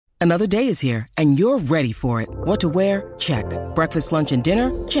Another day is here, and you're ready for it. What to wear? Check. Breakfast, lunch, and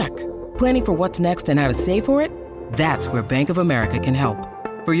dinner? Check. Planning for what's next and how to save for it? That's where Bank of America can help.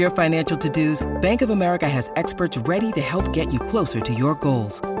 For your financial to-dos, Bank of America has experts ready to help get you closer to your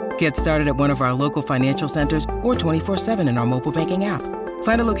goals. Get started at one of our local financial centers or 24/7 in our mobile banking app.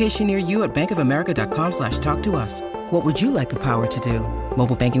 Find a location near you at bankofamerica.com/talktous. What would you like the power to do?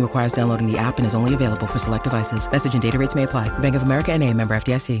 Mobile banking requires downloading the app and is only available for select devices. Message and data rates may apply. Bank of America N.A., member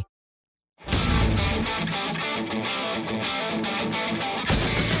FDIC.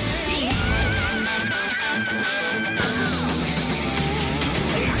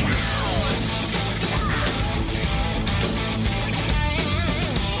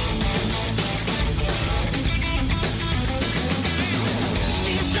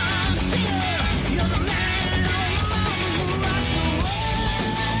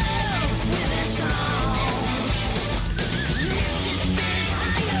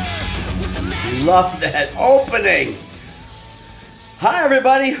 Love that opening. Hi,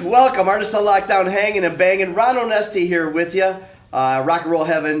 everybody. Welcome. Artists on Lockdown, hanging and banging. Ron Onesti here with you. Rock and Roll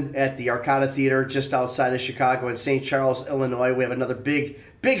Heaven at the Arcana Theater just outside of Chicago in St. Charles, Illinois. We have another big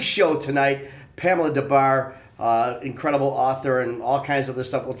show tonight. Pamela DeBar, incredible author and all kinds of other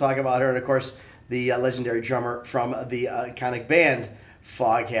stuff we'll talk about her. And, of course, the legendary drummer from the iconic band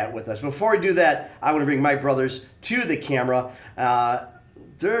Foghat with us. Before we do that, I want to bring my brothers to the camera.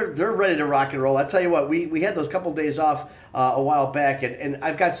 They're ready to rock and roll. I tell you what, we had those couple days off a while back, and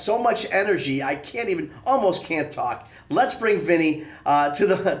I've got so much energy I almost can't talk. Let's bring Vinny to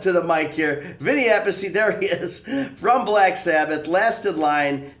the mic here. Vinny Appice, there he is, from Black Sabbath, last in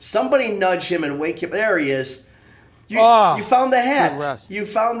line. Somebody nudge him and wake him. There he is. You found the hat. You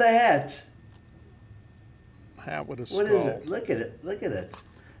found the hat. Hat with a skull. What is it? Look at it. Look at it.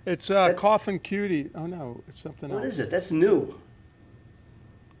 It's Coffin Cutie. Oh no, it's something else. What is it? That's new.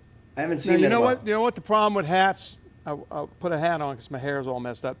 I haven't seen it. You know what? You know what the problem with hats? I'll put a hat on because my hair is all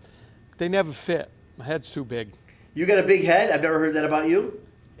messed up. They never fit. My head's too big. You got a big head? I've never heard that about you.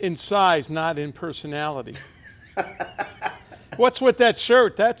 In size, not in personality. What's with that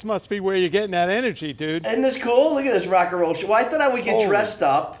shirt? That must be where you're getting that energy, dude. Isn't this cool? Look at this rock and roll show. Well, I thought I would get dressed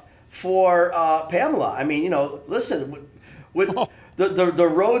up for Pamela. I mean, listen, with the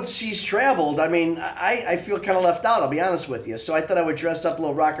roads she's traveled, I mean, I feel kind of left out, I'll be honest with you. So I thought I would dress up a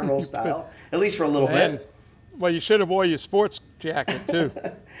little rock and roll style, at least for a little bit. Well, you should have wore your sports jacket, too.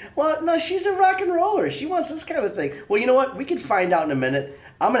 Well, no, she's a rock and roller. She wants this kind of thing. Well, you know what? We can find out in a minute.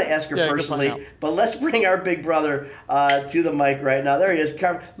 I'm going to ask her personally, but let's bring our big brother to the mic right now. There he is.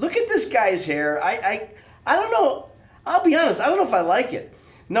 Look at this guy's hair. I don't know. I'll be honest. I don't know if I like it.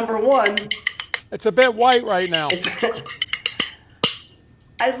 Number one. It's a bit white right now.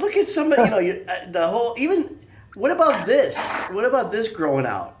 I look at somebody, the whole, even, what about this? What about this growing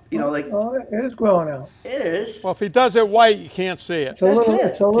out? Oh, it is growing out. It is. Well, if he does it white, you can't see it.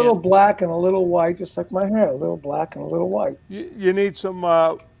 It's a little black and a little white, just like my hair. A little black and a little white. You need some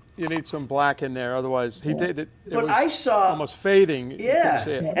black in there, otherwise he did it. But was I saw almost fading. Yeah,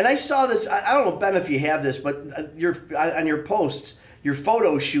 and I saw this. I don't know, Ben, if you have this, but on your posts, your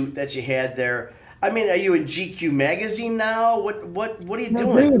photo shoot that you had there. I mean, are you in GQ magazine now? What are you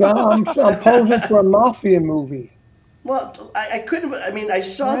doing? Dude, I'm posing for a mafia movie. Well, I couldn't. I mean, I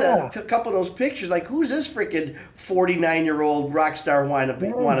saw a couple of those pictures. Like, who's this freaking 49-year-old rock star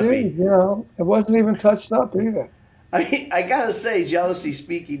wannabe? Dude, it wasn't even touched up either. I gotta say, jealousy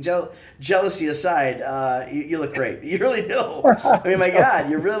aside, you look great. You really do. I mean, my God,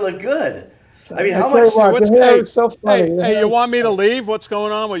 you really look good. I mean, how much? So funny. Hey, you want me to leave? What's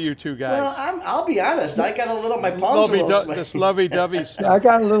going on with you two guys? Well, I'll be honest. I got a little. My palms are a little sweaty. This lovey-dovey stuff. I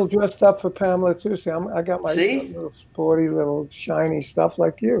got a little dressed up for Pamela too. See, I got my little sporty, little shiny stuff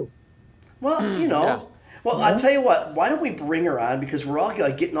like you. Well, Yeah. Well, I'll tell you what. Why don't we bring her on? Because we're all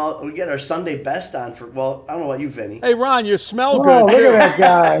like we get our Sunday best on for. Well, I don't know about you, Vinny. Hey, Ron, you smell good. Oh, look at that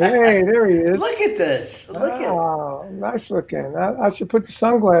guy. Hey, there he is. Look at this. Nice looking. I should put the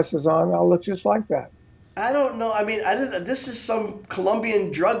sunglasses on. I'll look just like that. I don't know. I mean, this is some Colombian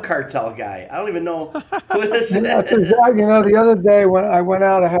drug cartel guy. I don't even know who this is. That's exactly. The other day when I went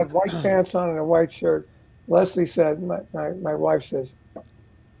out, I had white pants on and a white shirt. Leslie said, my wife says,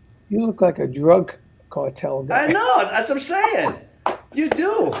 "You look like a drug cartel guy." I know. That's what I'm saying. You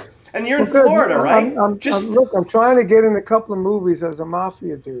do. And you're in Florida, right? I'm trying to get in a couple of movies as a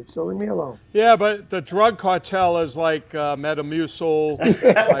mafia dude, so leave me alone. Yeah, but the drug cartel is like Metamucil,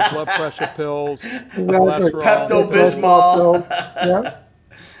 like blood pressure pills, Pepto-Bismol. Yeah.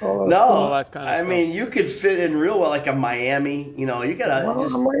 No, I mean, you could fit in real well, like a Miami. You gotta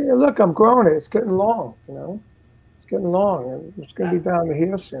look, I'm growing it. It's getting long. It's getting long, and it's going to be down to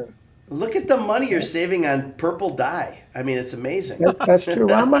here soon. Look at the money you're saving on purple dye. I mean, it's amazing. That's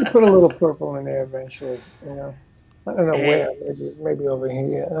true. I might put a little purple in there eventually. You know, I don't know Hey. where. Maybe over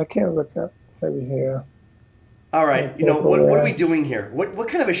here. I can't look up. Maybe here. All right, you know, what are we doing here? What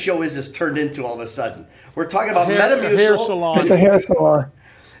kind of a show is this turned into all of a sudden? We're talking about A Metamucil. hair salon. It's a hair salon.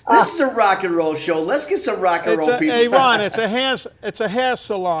 This is a rock and roll show. Let's get some rock and roll people. Hey, Ron, it's a hair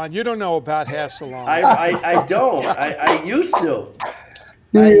salon. You don't know about hair salons. I don't. I used to.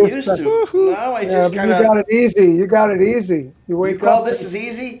 You I used used to. to. Now I just but kind you got of. it easy. You got it easy. You You wake call up. this as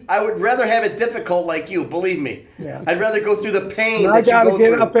easy? I would rather have it difficult like you, believe me. Yeah. I'd rather go through the pain I that you got to go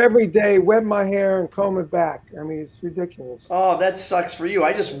get through. up every day, wet my hair, and comb it back. I mean, it's ridiculous. Oh, that sucks for you.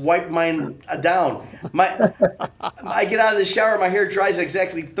 I just wipe mine down. I get out of the shower, my hair dries in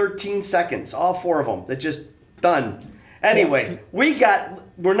exactly 13 seconds. All 4 of them. They're just done. Anyway, we're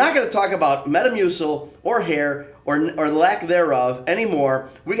not going to talk about Metamucil or hair or lack thereof anymore.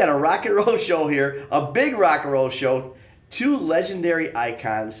 We got a rock and roll show here, a big rock and roll show. 2 legendary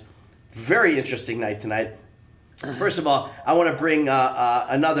icons. Very interesting night tonight. First of all, I want to bring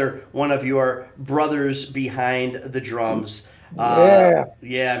another one of your brothers behind the drums.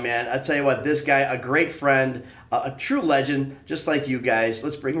 Yeah, man. I tell you what, this guy, a great friend, a true legend, just like you guys.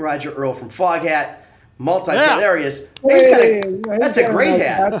 Let's bring Roger Earl from Foghat, hilarious. That's a great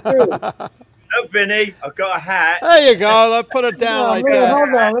hat. No, Vinny, I've got a hat. There you go. Let's put it down like that.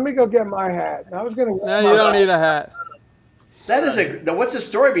 Hold on. Let me go get my hat. I was going to. No, you don't need a hat. That is what's the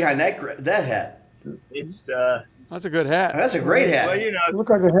story behind that hat? It's That's a good hat. That's a great hat. well, you know, Look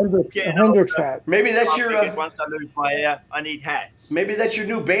like a Hendrix hat. Maybe that's I your figured once I lose my hair, I need hats. maybe that's your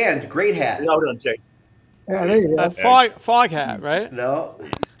new band. Great hat. Hold on a second. Yeah, there you go. That's fog hat, right? No,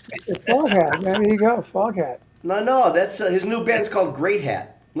 It's fog hat. Man, there you go. Fog hat. no. That's his new band's called Great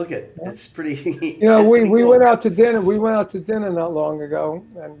Hat. Look at it's pretty. You know, it's we pretty cool. went out to dinner. We went out to dinner not long ago,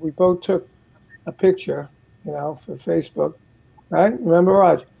 and we both took a picture, you know, for Facebook. Right? Remember,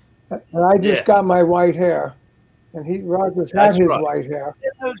 Raj? And I just got my white hair, and Roger's had That's his right. white hair.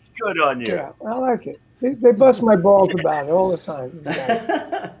 It looks good on you. Yeah, I like it. They bust my balls about it all the time. these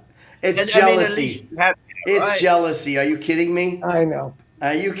guys. It's And, jealousy. at least you have it, It's right? jealousy. Are you kidding me? I know.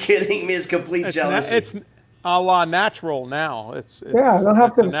 Are you kidding me? It's complete jealousy. It's a la natural now. It's Yeah, I don't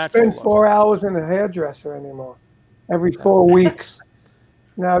have the to natural spend look. 4 hours in a hairdresser anymore. Every 4 weeks.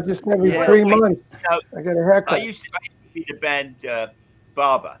 Now, just every Yeah. 3 months, You know, I get a haircut. I used to be the band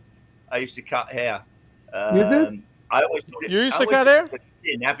barber. I used to cut hair. You did? I always thought You used I to always cut thought hair? it was a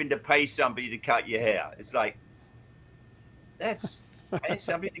sin having to pay somebody to cut your hair. It's like that's paying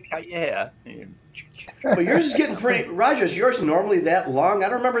somebody to cut your hair. But yours is getting pretty. Rogers, yours normally that long? I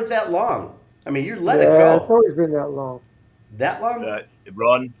don't remember it that long. I mean, you let it Yeah, it's go. always been that long. That long?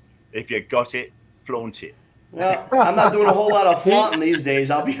 Ron, if you got it, flaunt it. Well, I'm not doing a whole lot of flaunting these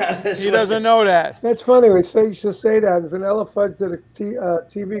days, I'll be honest. He with doesn't you. know that. That's funny. You should say that. Vanilla Fudge did a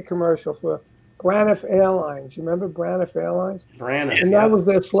TV commercial for Braniff Airlines. You remember Braniff Airlines? Brandon. And yeah. that was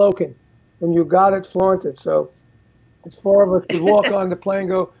their slogan. When you got it, flaunt it. So it's 4 of us could walk on the plane and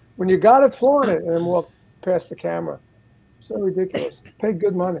go, when you got it, flaunt it, and then walk past the camera. So ridiculous. Pay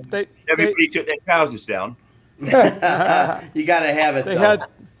good money. Everybody took their trousers down. You got to have it, though.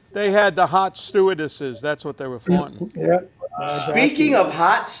 They had the hot stewardesses. That's what they were flaunting. Yeah. Speaking of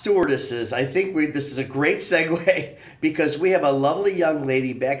hot stewardesses, I think this is a great segue because we have a lovely young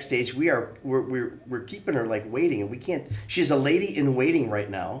lady backstage. We're keeping her like waiting, and we can't. She's a lady in waiting right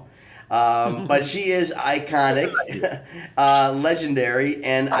now, but she is iconic, legendary,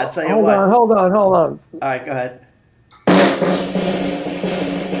 and I tell you Hold what. on. All right, go ahead.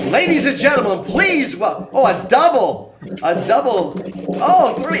 Ladies and gentlemen, please. A double.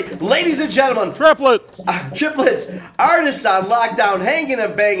 Oh, 3. Ladies and gentlemen, triplets, artists on lockdown, hanging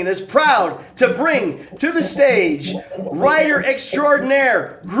and banging, is proud to bring to the stage writer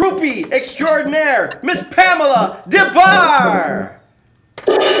extraordinaire, groupie extraordinaire, Miss Pamela DeBar.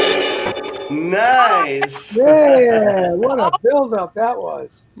 Nice. Yeah, what a build-up that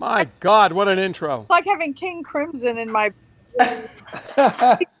was. My God, what an intro. It's like having King Crimson in my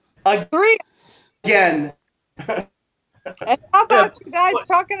 3. Again. And how about you guys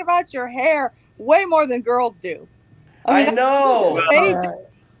talking about your hair way more than girls do? I know. Amazing.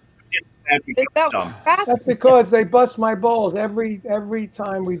 That's because they bust my balls every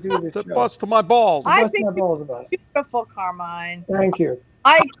time we do this The show. bust to my balls. I Bust think my balls about it. beautiful, Carmine. Thank you.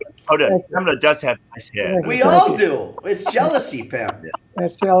 Hold on. Pamela does have nice hair. We all do. It's jealousy, Pam.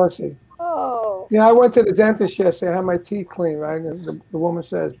 That's jealousy. Oh. Yeah, I went to the dentist yesterday. I had my teeth cleaned, right? And the woman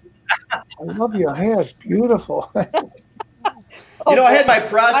says, I love your hair. It's beautiful. You know, I had my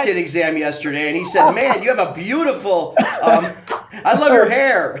prostate exam yesterday, and he said, "Man, you have a beautiful. I love your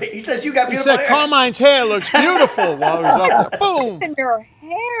hair." He says, "You got He beautiful said hair." Carmine's hair looks beautiful while he was up there. Boom. In your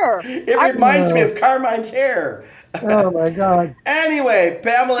hair. It reminds me of Carmine's hair. Oh my God. Anyway,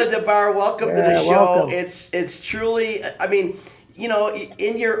 Pamela DeBar, welcome to the Yeah, show. welcome. It's truly, I mean, you know,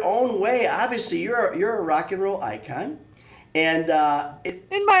 in your own way, obviously you're a rock and roll icon, and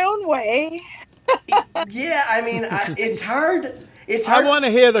In my own way. yeah, I mean, it's hard. It's I hard. want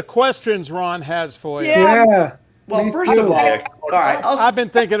to hear the questions Ron has for you. Yeah. Yeah. Well, Me first too. of all right, I've been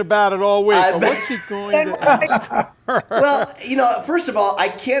thinking about it all week. I But bet- what's he going to ask? well, you know, first of all, I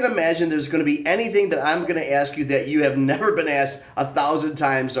can't imagine there's going to be anything that I'm going to ask you that you have never been asked 1,000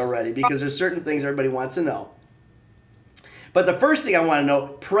 times already, because there's certain things everybody wants to know. But the first thing I want to know,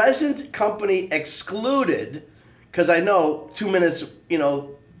 present company excluded, because I know 2 minutes, you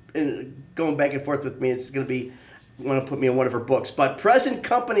know, going back and forth with me, it's going to be, want to put me in one of her books. But present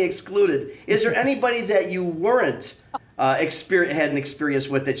company excluded, is there anybody that you weren't had an experience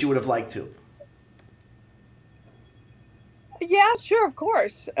with that you would have liked to? Yeah, sure, of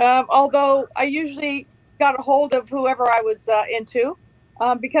course. Although I usually got a hold of whoever I was into,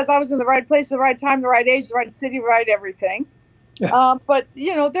 because I was in the right place, the right time, the right age, the right city, right everything. But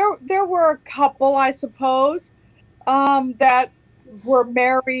you know, there were a couple, I suppose, that were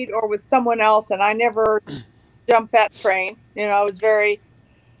married or with someone else, and I never jumped that train. You know, I was very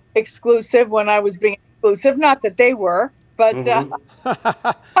exclusive when I was being exclusive. Not that they were, but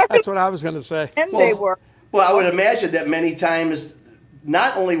That's what I was going to say. and they were. Well, I would imagine that many times,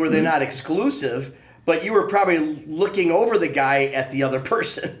 not only were they not exclusive, but you were probably looking over the guy at the other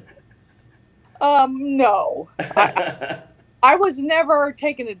person. No. I was never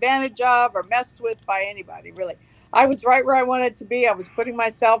taken advantage of or messed with by anybody, really. I was right where I wanted to be. I was putting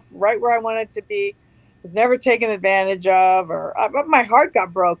myself right where I wanted to be. Was never taken advantage of, but my heart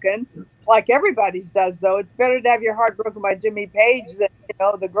got broken, like everybody's does, though. It's better to have your heart broken by Jimmy Page than, you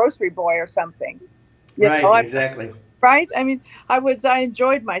know, the grocery boy or something. You know, Right, exactly. right? I mean, I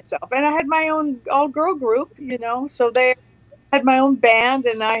enjoyed myself, and I had my own all-girl group, you know, so they had my own band,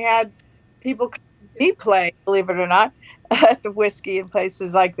 and I had people come to me play, believe it or not, at the Whiskey and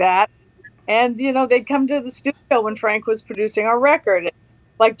places like that. And, you know, they'd come to the studio when Frank was producing our record. And,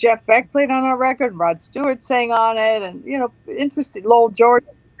 like Jeff Beck played on our record, and Rod Stewart sang on it, and, you know, interested, Lowell George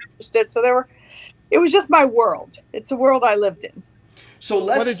interested. So it was just my world. It's a world I lived in. So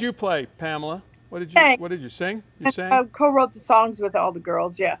What did you play, Pamela? What did you sing? You I sang? co-wrote the songs with all the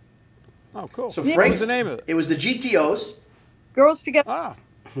girls, yeah. Oh, cool. So What Frank's was the name of it? It was the GTOs. Girls Together. Ah.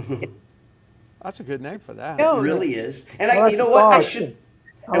 That's a good name for that. No. It really is. And I like you know the what? I song. should.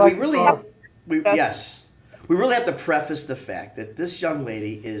 I And like we the really song. have. Yes. Yes. We really have to preface the fact that this young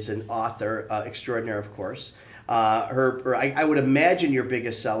lady is an author extraordinaire, of course. I would imagine your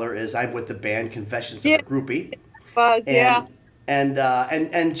biggest seller is "I'm with the Band: Confessions of a Groupie." Buzz, yeah.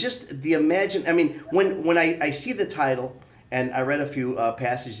 And just the imagine. I mean, when I see the title and I read a few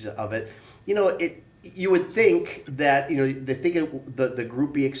passages of it, you know, you would think that, you know, the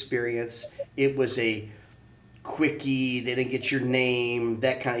groupie experience, it was a quickie, they didn't get your name,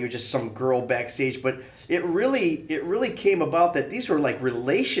 that kind of, you're just some girl backstage, but it really came about that these were like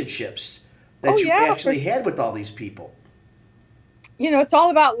relationships that you actually had with all these people. You know, it's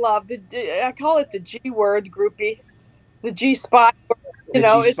all about love. I call it the G word, groupie, the G spot. You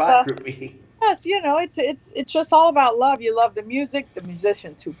know, G-spot groupie. Yes, you know, it's just all about love. You love the music, the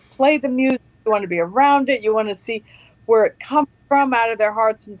musicians who play the music. You want to be around it. You want to see where it comes from, out of their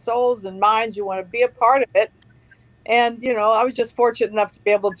hearts and souls and minds. You want to be a part of it. And, you know, I was just fortunate enough to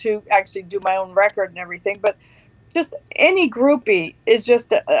be able to actually do my own record and everything. But just any groupie is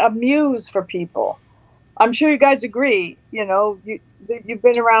just a muse for people. I'm sure you guys agree. You know, you've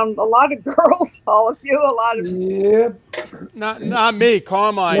been around a lot of girls, all of you, a lot of. Yep. Not me,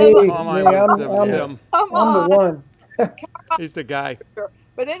 Carmine. Me, Carmine me, was him. Come I'm on. the one. He's the guy.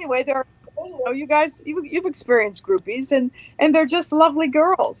 But anyway, you guys, you've experienced groupies, and they're just lovely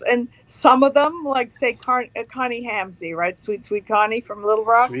girls. And some of them, like say Connie Hamsey, right, sweet Connie from Little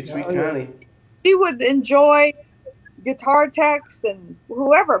Rock. Sweet Connie. She would enjoy guitar techs and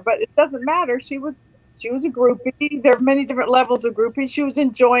whoever, but it doesn't matter. She was a groupie. There are many different levels of groupies. She was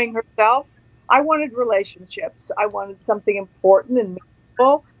enjoying herself. I wanted relationships. I wanted something important and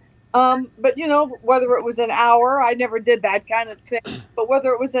meaningful. But, you know, whether it was an hour, I never did that kind of thing. But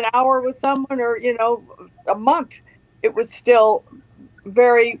whether it was an hour with someone or, you know, a month, it was still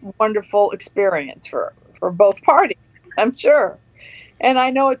very wonderful experience for both parties, I'm sure. And I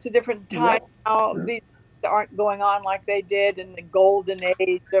know it's a different time now. These aren't going on like they did in the golden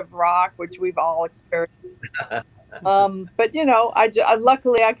age of rock, which we've all experienced. But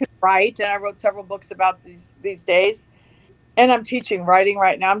luckily I could write, and I wrote several books about these days. And I'm teaching writing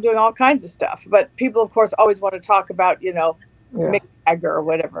right now. I'm doing all kinds of stuff. But people, of course, always want to talk about, Mick Jagger or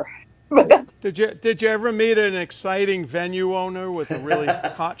whatever. But that's Did you ever meet an exciting venue owner with a really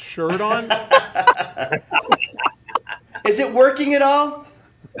hot shirt on? Is it working at all?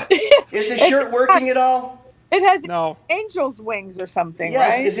 Is the shirt working at all? It has No. angel's wings or something, Yes.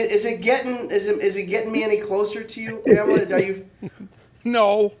 right? Is it getting me any closer to you, Pamela? Are you?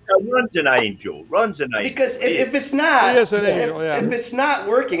 No. Ron's an angel. Because if it's not, He is an angel, yeah. if it's not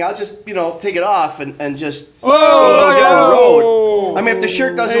working, I'll just take it off and just Whoa, go down the road. whoa. I mean, if the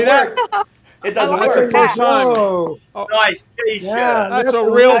shirt doesn't Hey, work, it doesn't That's the work. first time. Whoa. Nice t-shirt. Yeah, That's a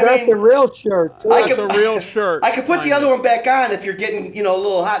a real- That's a real shirt. Too. I That's could- a real shirt. I could put the other one back on if you're getting a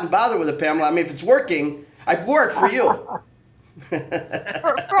little hot and bothered with it, Pamela. I mean, if it's working, I wore it for you.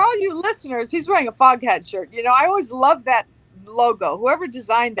 For all you listeners, he's wearing a Foghat shirt. I always love that logo. Whoever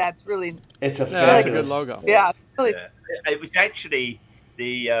designed that's really, It's a Yeah, that's a fabulous good logo. yeah, really. Yeah. It was actually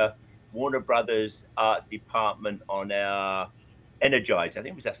the Warner Brothers art department on our Energize. I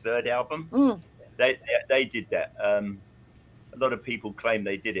think it was our third album. Mm. They did that. A lot of people claim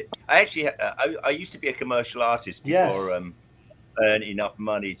they did it. I actually, I used to be a commercial artist Yes. before earn enough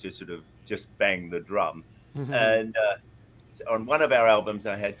money to sort of just bang the drum. Mhm. And on one of our albums,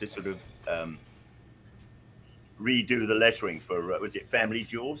 I had to sort of redo the lettering for was it Family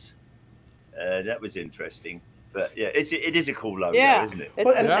Jewels? That was interesting. But yeah, it is a cool logo, Yeah. isn't it?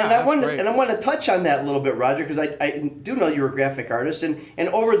 Well, and Yeah, I that's wanted great. and I want to touch on that a little bit, Roger, because I do know you're a graphic artist, and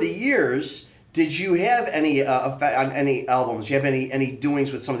over the years, did you have any effect on any albums? Do you have any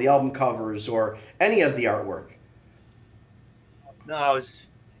doings with some of the album covers or any of the artwork? No, I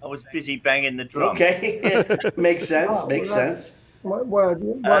was busy banging the drum. Okay, makes sense. Oh, Makes well, sense. Well,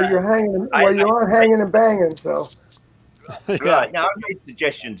 you're hanging. I- Well, you are hanging and banging. So Right. Now, I made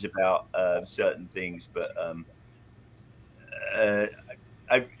suggestions about certain things, but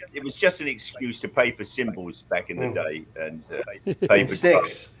it was just an excuse to pay for cymbals back in the day and pay And for sticks.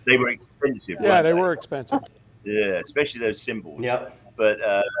 drugs. They were expensive. Yeah, weren't they were expensive. Yeah, especially those cymbals. Yep. But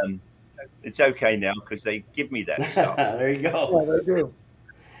it's okay now because they give me that stuff. There you go. yeah, they do.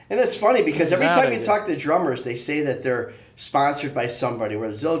 And it's funny because every Now time they you do. talk to drummers, they say that they're sponsored by somebody,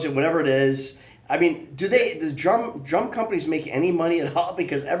 whether Zildjian, whatever it is. I mean, do the drum companies make any money at all?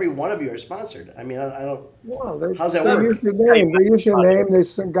 Because every one of you are sponsored. I mean, I don't. Well, they, How's that they work? use your name. They use your name.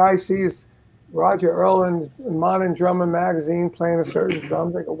 This guy sees Roger Earl in Modern Drumming magazine playing a certain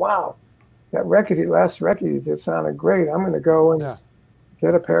drum. They go, "Wow, that last record you did sounded great. I'm going to go and Yeah.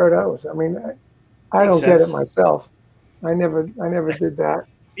 get a pair of those." I mean, I Makes don't get it sense. myself. I never did that.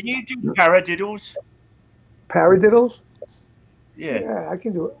 Can you do paradiddles? Paradiddles? Yeah. Yeah, I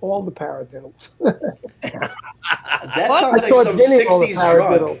can do all the paradiddles. That What? sounds I like saw some Vinny roll the 60s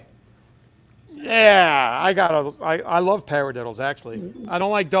paradiddle. drug. Yeah, I love paradiddles actually. I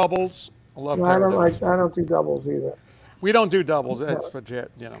don't like doubles. I love No, paradiddles. I don't do doubles either. We don't do doubles. That's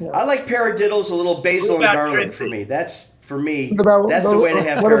legit, I like paradiddles, a little basil and What about garlic for Trinity? me. That's for me. What about That's the way to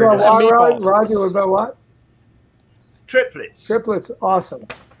have what about paradiddles. Meatballs. Roger? What about what? Triplets. Triplets, awesome.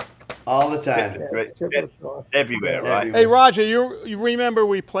 All the time. Yeah, Right. triplets, awesome. Everywhere, right? Everywhere. Hey Roger, you remember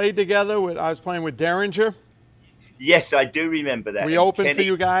we played together? I was playing with Derringer. Yes, I do remember that. We And opened for Kenny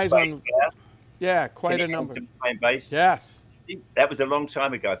you guys bass on. player. Yeah, quite Kenny a number. Compton playing bass. Yes. That was a long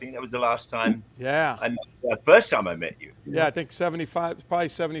time ago. I think that was the last time. Yeah. First time I met you. Yeah, I think 75, probably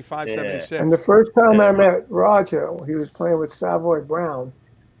 75, Yeah. 76. And the first time Yeah. I met Roger, he was playing with Savoy Brown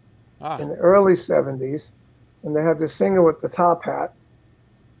in the early 70s, and they had the singer with the top hat.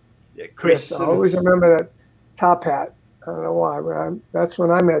 Yeah, Chris. Yes, I always remember that top hat. I don't know why, but that's when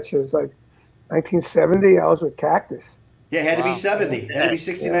I met you. It was like 1970. I was with Cactus. Yeah, it had to be Wow. 70. It had to be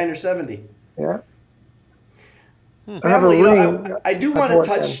 69 or 70. Yeah. I have a Pamela, ring. I do I want to bought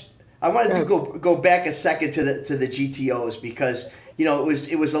touch. I wanted to Yeah. go back a second to the GTOs because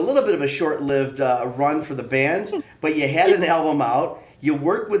it was a little bit of a short-lived run for the band, but you had an album out. You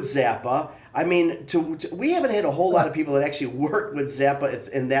worked with Zappa. I mean, we haven't had a whole lot of people that actually worked with Zappa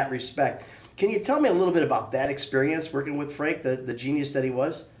in that respect. Can you tell me a little bit about that experience working with Frank, the genius that he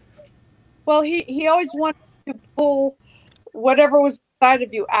was? Well, he always wanted to pull whatever was inside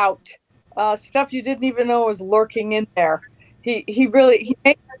of you out, stuff you didn't even know was lurking in there. He made you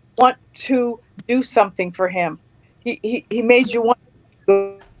want to do something for him. He made you want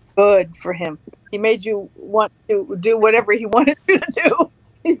to do good for him. He made you want to do whatever he wanted you to do.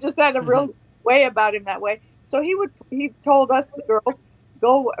 He just had a real way about him that way. So he told us, the girls,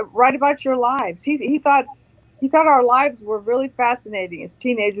 go write about your lives. He thought our lives were really fascinating as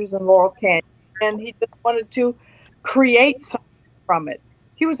teenagers in Laurel Canyon, and he just wanted to create something from it.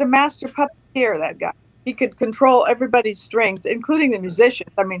 He was a master puppeteer, that guy. He could control everybody's strings, including the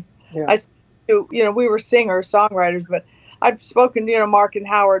musicians. I mean, Yeah. we were singers, songwriters, but I've spoken to, Mark and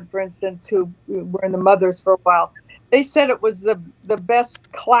Howard, for instance, who were in the Mothers for a while. They said it was the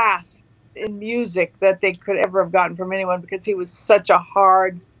best class in music that they could ever have gotten from anyone, because he was such a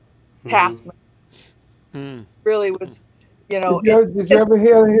hard taskmaster. Really was, Did you ever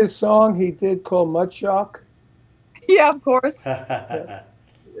hear his song he did called Mud Shock? Yeah, of course. Yeah.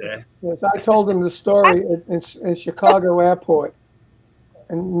 Yes, I told him the story in Chicago airport,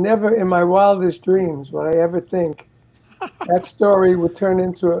 and never in my wildest dreams would I ever think that story would turn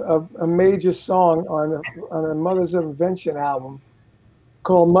into a major song on a Mothers of Invention album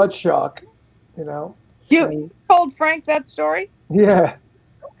called Mud Shock. You told Frank that story? Yeah,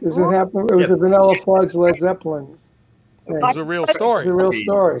 because it happened. It was a Vanilla Fudge Led Zeppelin thing. It was a real story. It was a real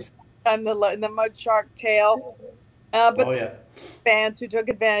story. And the Mud Shark tale. But fans who took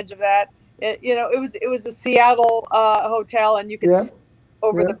advantage of that. It was a Seattle hotel, and you could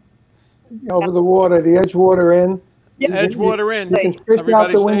over the water, the Edgewater Inn. Yeah, Edgewater Inn. You can fish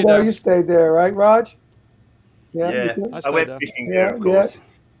Everybody out the window. there. You stayed there, right, Raj? Yeah, I I went fishing there, of course.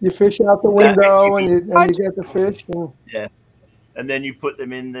 You fish out the window and you get the fish. Yeah, and then you put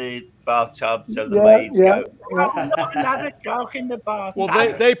them in the bathtub so the maids go, not another shark in the bath. Well,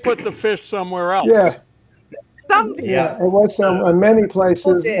 they put the fish somewhere else. Yeah. Yeah. It was in many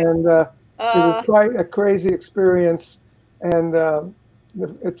places, and it was quite a crazy experience. And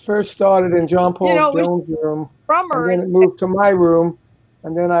it first started in John Paul Jones' room, and then it moved to my room,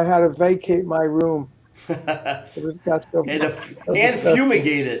 and then I had to vacate my room. And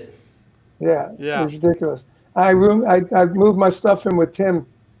fumigate it. Yeah, it was ridiculous. I moved my stuff in with Tim.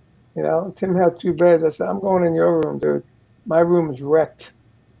 Tim had 2 beds. I said, I'm going in your room, dude. My room is wrecked.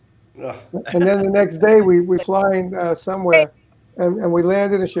 And then the next day we flying somewhere, and we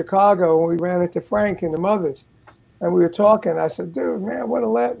landed in Chicago, and we ran into Frank and the Mothers, and we were talking. I said, dude, man,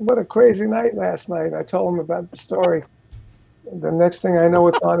 what a crazy night last night. And I told him about the story. The next thing I know,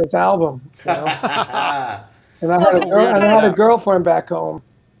 it's on his album. And I had a girlfriend back home,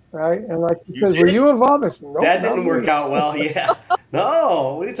 right? And he says, were you involved? I said, nope, that didn't work out well. Yeah.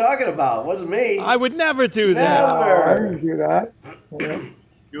 No, what are you talking about? It wasn't me. I would never do that. No, I didn't do that.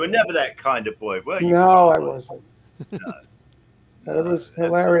 You were never that kind of boy, were you? No, I wasn't. No. It was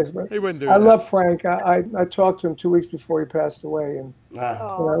hilarious. But he wouldn't do I that. love Frank. I talked to him 2 weeks before he passed away, and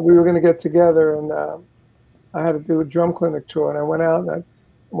we were going to get together, and I had to do a drum clinic tour, and I went out, and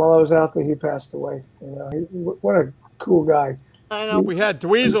while I was out there, he passed away. What a cool guy. I know. We had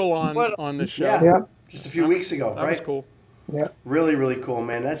Dweezil on the show. Yeah, just a few weeks ago, That right? was cool. Yeah. Really, really cool,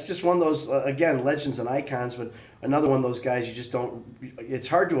 man. That's just one of those, again, legends and icons, but another one of those guys you just don't, it's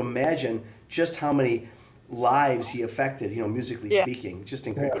hard to imagine just how many lives he affected, musically speaking, just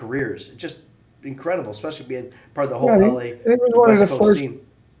in careers. Just incredible, especially being part of the whole LA he was one West of the Coast first scene.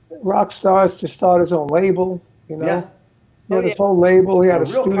 rock stars to start his own label, Yeah. He had his whole label. He had a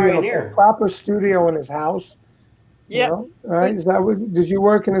real studio, pioneer. a proper studio in his house. Yeah. Right? Is that did you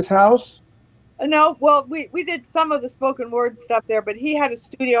work in his house? No, well, we did some of the spoken word stuff there, but he had a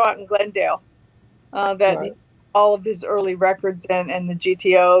studio out in Glendale all of his early records and the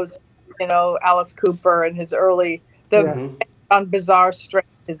GTOs, Alice Cooper and his early, on Bizarre Strain,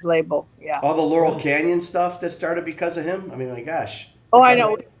 his label. Yeah. All the Laurel Canyon stuff that started because of him. I mean, my gosh. Oh, I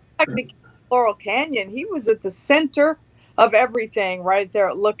know. Laurel Canyon, he was at the center of everything right there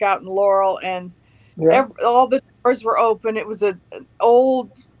at Lookout and Laurel, and all the doors were open. It was an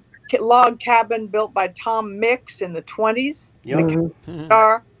old log cabin built by Tom Mix in the 1920s. Yep.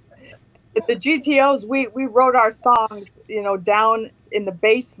 The GTOs, we wrote our songs, down in the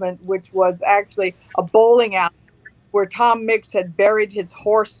basement, which was actually a bowling alley where Tom Mix had buried his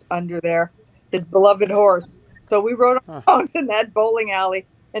horse under there, his beloved horse. So we wrote our songs in that bowling alley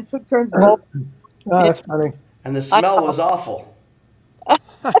and took turns bowling. Oh, that's funny. And the smell was awful.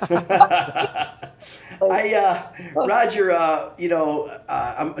 Roger, and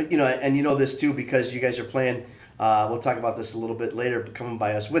you know this too because you guys are playing. We'll talk about this a little bit later, coming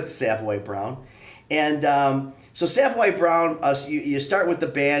by us with Savoy Brown, and so Savoy Brown. You start with the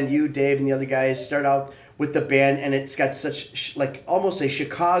band. You, Dave, and the other guys start out with the band, and it's got such almost a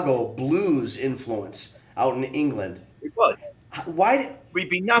Chicago blues influence out in England. It was. Why? We'd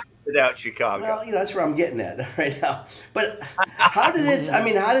be nothing without Chicago. Well, that's where I'm getting at right now. But how did it? I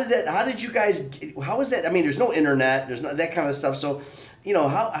mean, how did you guys? How was that? I mean, there's no internet. There's no that kind of stuff. So,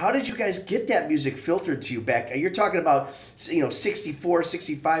 how did you guys get that music filtered to you back? You're talking about, 64,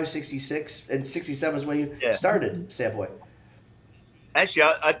 65, 66, and 67 is when you started Savoy.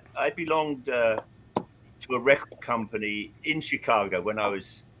 Actually, I belonged to a record company in Chicago when I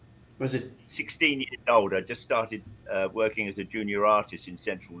was it 16 years old. I just started working as a junior artist in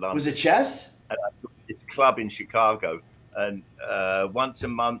central London. was it Chess? And I took this club in Chicago, and once a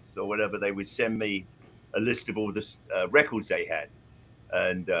month or whatever, they would send me a list of all the records they had.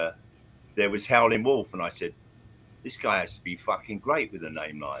 And there was Howlin' Wolf, and I said, this guy has to be fucking great with a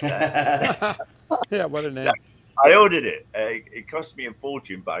name like that. Yeah, what a name. So I ordered it. It cost me a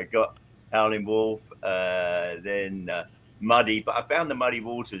fortune, but I got Howlin' Wolf, then Muddy. But I found the Muddy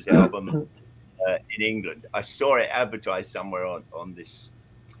Waters album in England. I saw it advertised somewhere on this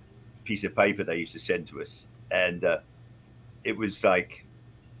piece of paper they used to send to us. And it was like,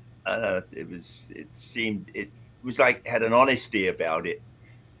 I don't know, it was like, had an honesty about it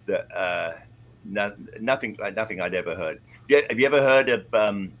that nothing I'd ever heard. Have you ever heard of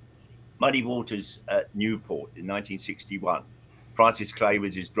Muddy Waters at Newport in 1961? Francis Clay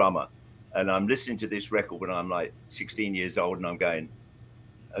was his drummer, and I'm listening to this record when I'm like 16 years old, and I'm going,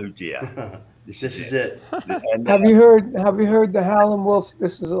 "Oh dear, this is it." And, Have you heard the Howlin' Wolf?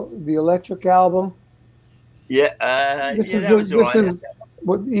 This is the Electric album. Yeah, that was all right. This is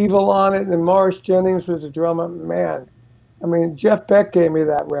with Evil on it, and Morris Jennings was the drummer. Man, I mean, Jeff Beck gave me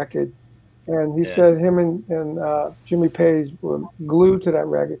that record, and he said him and Jimmy Page were glued to that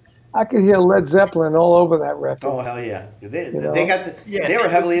record. I could hear Led Zeppelin all over that record. Oh hell yeah! They were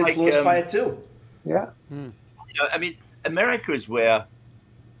heavily influenced by it too. Yeah. I mean, America is where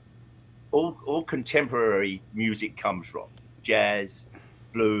all contemporary music comes from: jazz,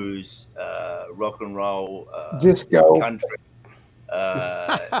 blues, rock and roll, disco, country.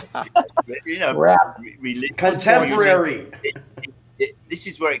 rap, contemporary. This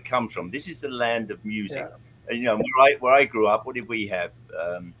is where it comes from. This is the land of music. Yeah. And, where I grew up, what did we have?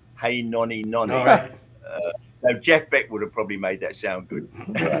 Hey Nonny Nonny. Oh, right. No, Jeff Beck would have probably made that sound good.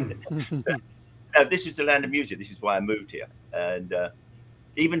 No, this is the land of music. This is why I moved here. And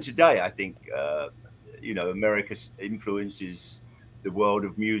even today, I think America influences the world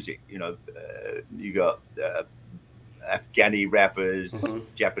of music. You got Afghani rappers,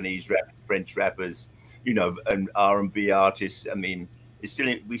 Japanese rappers, French rappers, and R&B artists. I mean,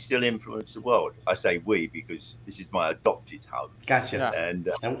 we still influence the world. I say we because this is my adopted home. Gotcha. Yeah.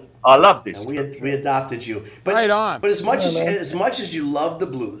 And I love this. We adopted you. But, right on. But as much as you love the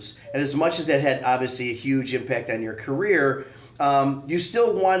blues, and as much as it had obviously a huge impact on your career, you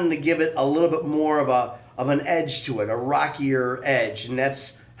still wanted to give it a little bit more of an edge to it, a rockier edge, and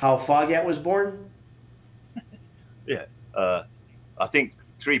that's how Foghat was born. Yeah, I think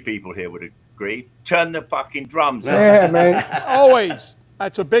 3 people here would agree. Turn the fucking drums up. Yeah, man. Always.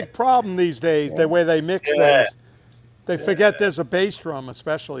 That's a big problem these days, the way they mix things. They forget there's a bass drum,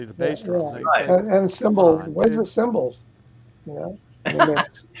 especially the bass drum. Right. And cymbals. Where's the cymbals? We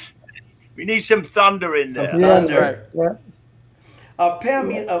need some thunder in there. Thunder. Yeah. Pam,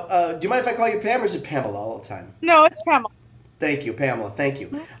 do you mind if I call you Pam, or is it Pamela all the time? No, it's Pamela. Thank you, Pamela. Thank you.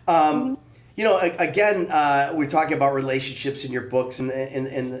 Again, we're talking about relationships in your books and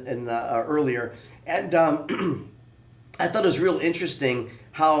earlier, and I thought it was real interesting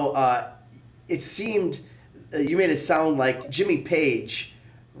how it seemed you made it sound like Jimmy Page,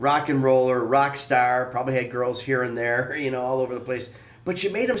 rock and roller, rock star, probably had girls here and there, all over the place, but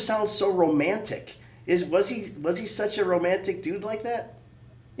you made him sound so romantic. Was he such a romantic dude like that?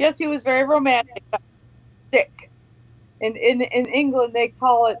 Yes, he was very romantic. Dick. In England, they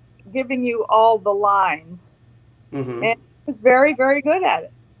call it giving you all the lines, and he was very, very good at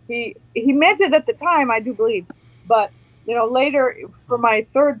it. He meant it at the time, I do believe, but later for my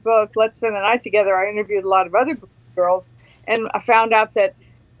 3rd book, Let's Spend the Night Together, I interviewed a lot of other girls, and I found out that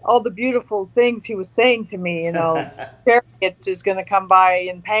all the beautiful things he was saying to me, Chariot is going to come by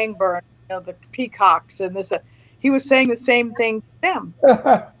in Pangburn, the peacocks and this, he was saying the same thing to them,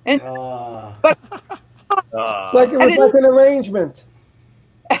 and but it was like an arrangement.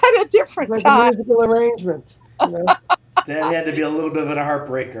 At a different time. A musical arrangement. That had to be a little bit of a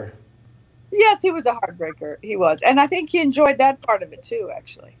heartbreaker. Yes, he was a heartbreaker. He was. And I think he enjoyed that part of it too,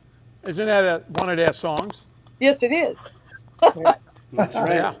 actually. Isn't that one of their songs? Yes, it is. That's right.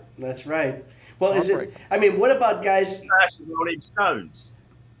 Yeah. That's right. Well, what about guys? Rolling Stones.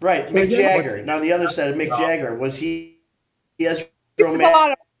 Right, Mick Jagger. Now, on the other side of Mick Jagger, was he as romantic?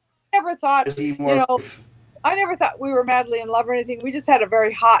 I never thought, I never thought we were madly in love or anything. We just had a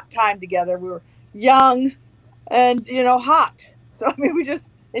very hot time together. We were young and, hot. So, we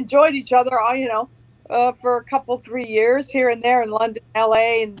just enjoyed each other, for a couple, 3 years here and there in London,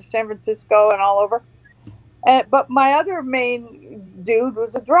 LA, and San Francisco and all over. But my other main dude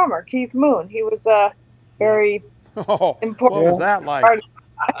was a drummer, Keith Moon. He was a very important what was that like?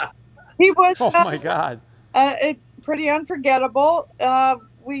 He was. Oh, my God. Pretty unforgettable.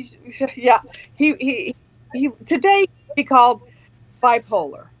 Yeah, he today he called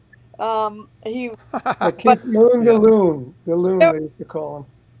bipolar. He but Keith Moon Yeah. the loon there was they used to call him.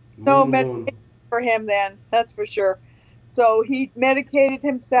 no Moon medication Loon. for him then, that's for sure. So he medicated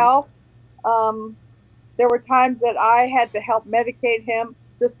himself. Um, there were times that I had to help medicate him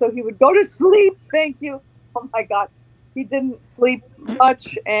just so he would go to sleep. Thank you. Oh my God, he didn't sleep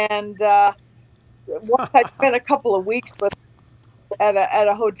much, and once I spent a couple of weeks with at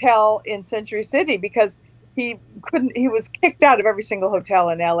a hotel in Century City because he was kicked out of every single hotel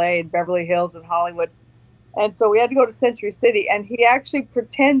in LA and Beverly Hills and Hollywood. And so we had to go to Century City, and he actually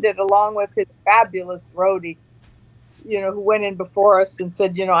pretended, along with his fabulous roadie, who went in before us and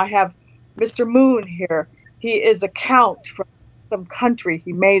said, I have Mr. Moon here. He is a count from some country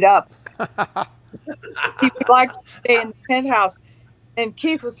he made up. He would like to stay in the penthouse. And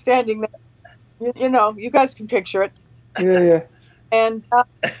Keith was standing there. You guys can picture it. Yeah. And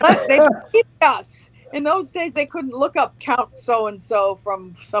they believed us. In those days, they couldn't look up Count so and so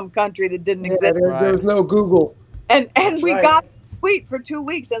from some country that didn't Yeah, exist. there was no Google. And That's we right. got sweet for 2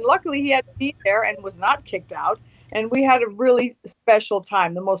 weeks, and luckily he had to be there and was not kicked out. And we had a really special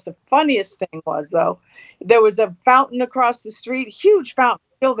time. The most funniest thing was, though, there was a fountain across the street, huge fountain,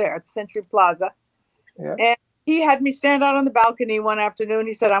 still there at Century Plaza. Yeah. And he had me stand out on the balcony one afternoon.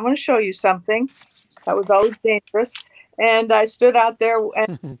 He said, "I'm going to show you something." That was always dangerous. And I stood out there,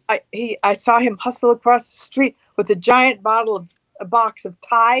 and I saw him hustle across the street with a giant a box of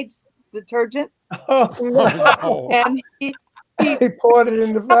Tide detergent. Oh no! And he He poured it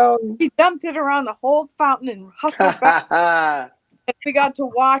in the fountain. he dumped it around the whole fountain and hustled back. And we got to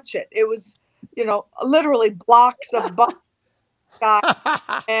watch it. It was, literally blocks of bugs,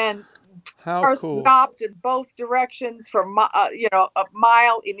 and How cars cool. stopped in both directions for a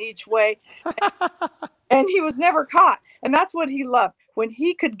mile in each way. And he was never caught. And that's what he loved. When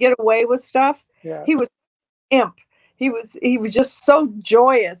he could get away with stuff, Yeah. he was imp. He was just so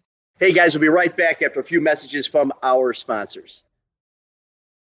joyous. Hey guys, we'll be right back after a few messages from our sponsors.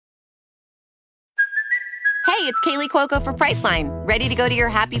 Hey, it's Kaylee Cuoco for Priceline. Ready to go to your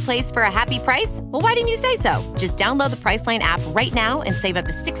happy place for a happy price? Well, why didn't you say so? Just download the Priceline app right now and save up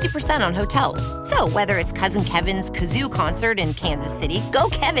to 60% on hotels. So whether it's Cousin Kevin's Kazoo Concert in Kansas City, go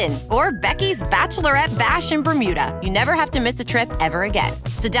Kevin, or Becky's Bachelorette Bash in Bermuda, you never have to miss a trip ever again.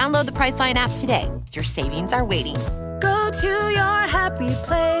 So download the Priceline app today. Your savings are waiting. Go to your happy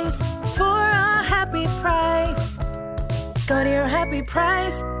place for a happy price. Go to your happy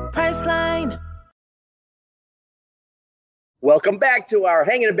price, Priceline. Welcome back to our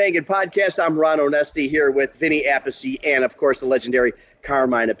Hanging and Banging podcast. I'm Ron Onesti here with Vinny Appice and, of course, the legendary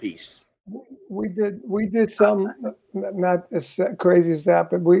Carmine Appice. We did some, not as crazy as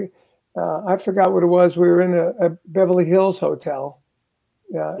that, but I forgot what it was. We were in a Beverly Hills hotel,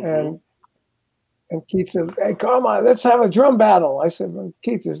 and Keith said, "Hey, come on, let's have a drum battle." I said, "Well,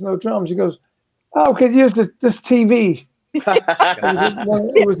 Keith, there's no drums." He goes, "Oh, could you use this TV?"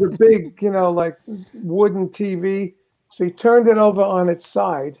 It was a big, like wooden TV. So he turned it over on its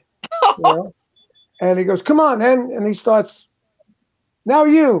side, and he goes, "Come on, then." And he starts, "Now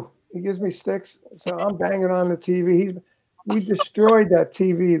you." He gives me sticks. So I'm banging on the TV. We destroyed that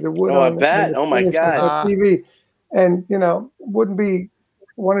TV, the wood on bet. the Oh, my finish of that TV. And, wouldn't be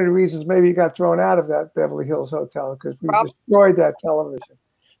one of the reasons maybe he got thrown out of that Beverly Hills hotel because we destroyed that television.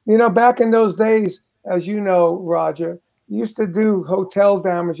 Back in those days, as you know, Roger, you used to do hotel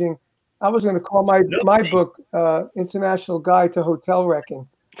damaging. I was going to call my book International Guide to Hotel Wrecking.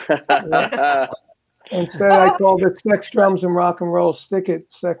 Instead, I called it Sex, Drums, and Rock and Roll. Stick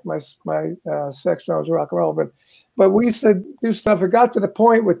it, my Sex, Drums, and Rock and Roll. But we used to do stuff. It got to the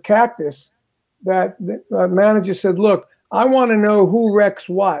point with Cactus that the manager said, "Look, I want to know who wrecks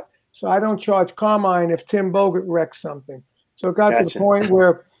what, so I don't charge Carmine if Tim Bogert wrecks something." So it got to the point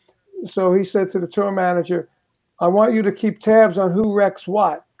where, so he said to the tour manager, "I want you to keep tabs on who wrecks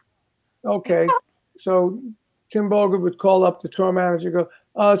what." Okay. So Tim Bogert would call up the tour manager, go,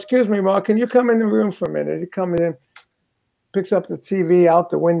 "Excuse me, Mark, can you come in the room for a minute?" He comes in, picks up the TV out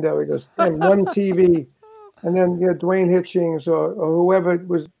the window. He goes, "Tim, one TV." And then Dwayne Hitchings or whoever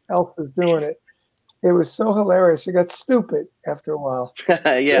else was doing it. It was so hilarious. It got stupid after a while.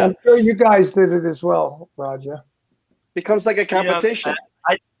 Yeah. I'm sure you guys did it as well, Roger. Becomes like a competition.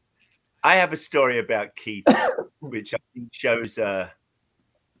 I have a story about Keith, which I think shows a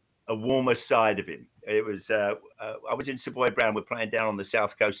warmer side of him. It was I was in Savoy Brown. We're playing down on the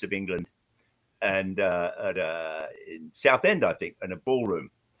south coast of England, and in Southend, I think, in a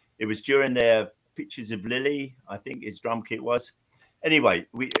ballroom. It was during their Pictures of Lily, I think his drum kit was, Anyway,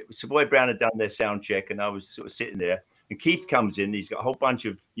 Savoy Brown had done their sound check, and I was sort of sitting there. And Keith comes in. He's got a whole bunch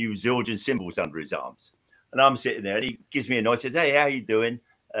of new Zildjian cymbals under his arms, and I'm sitting there. And he gives me a nod. Says, "Hey, how you doing?"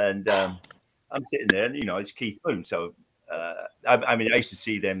 And I'm sitting there, and it's Keith Moon. So I mean, I used to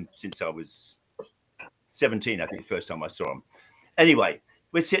see them since I was 17. I think the first time I saw them. Anyway,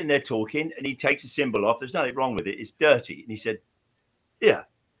 we're sitting there talking, and he takes a cymbal off. There's nothing wrong with it. It's dirty. And he said, "Yeah,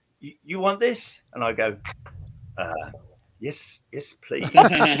 you want this?" And I go, Yes, please.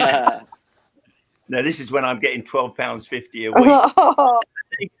 Now, this is when I'm getting £12.50 a week.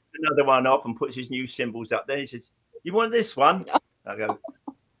 He gets another one off and puts his new cymbals up there. He says, "You want this one?" I go,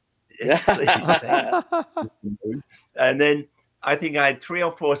 "Yes, please." And then I think I had 3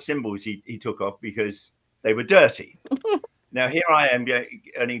 or 4 cymbals he took off because they were dirty. Now, here I am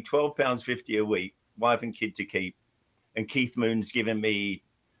earning £12.50 a week, wife and kid to keep. And Keith Moon's giving me,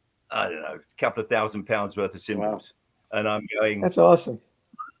 I don't know, a couple of £1,000 worth of cymbals. Wow. And I'm going, that's awesome.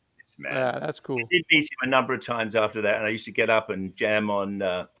 Man. Yeah, that's cool. I did meet him a number of times after that, and I used to get up and jam on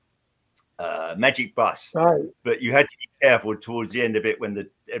Magic Bus. Right. But you had to be careful towards the end of it when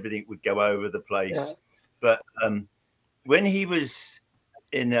everything would go over the place. Yeah. But when he was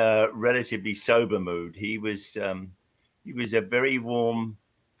in a relatively sober mood, he was a very warm,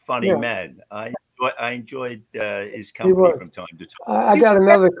 funny man. I enjoyed his company from time to time. I got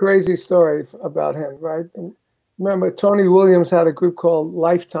another crazy story about him, right? Remember, Tony Williams had a group called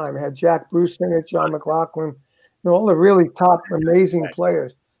Lifetime. It had Jack Bruce in it, John McLaughlin, all the really top, amazing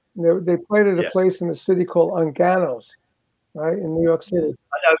players. And they played at a place in the city called Unganos, right, in New York City.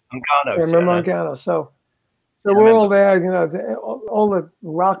 I know Unganos. I remember Unganos. So we're all there, all the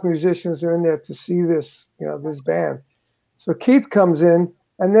rock musicians are in there to see this, this band. So Keith comes in,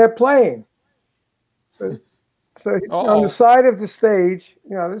 and they're playing. So on the side of the stage,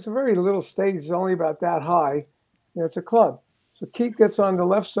 there's a very little stage. It's only about that high. It's a club. So Keith gets on the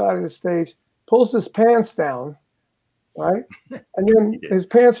left side of the stage, pulls his pants down, right? And then his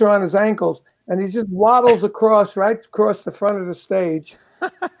pants are on his ankles, and he just waddles right across the front of the stage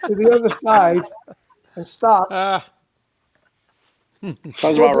to the other side and stops.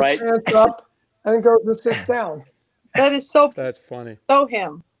 Sounds about right. Pants up and goes and sits down. That is so. That's funny. So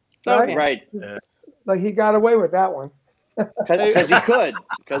him. Right. Like he got away with that one. Because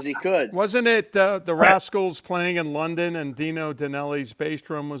he could. Wasn't it the Rascals playing in London and Dino Danelli's bass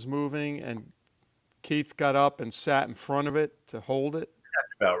drum was moving and Keith got up and sat in front of it to hold it?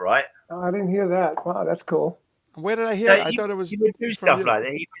 That's about right. Oh, I didn't hear that. Wow, that's cool. Where did I hear it? I thought it was. He would do stuff like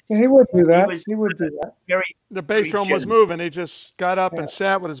that. He would do that. He would do that. The bass drum was moving. He just got up and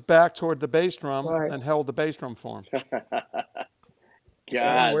sat with his back toward the bass drum and held the bass drum for him.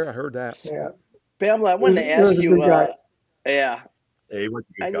 God. Where I heard that. Yeah. Pamela, I wanted to ask you. Hey, he was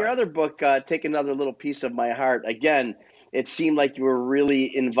a good and guy. your other book, Take Another Little Piece of My Heart. Again, it seemed like you were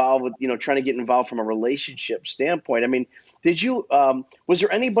really involved with, trying to get involved from a relationship standpoint. I mean, did you, was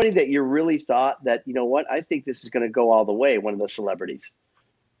there anybody that you really thought that, I think this is going to go all the way, one of the celebrities?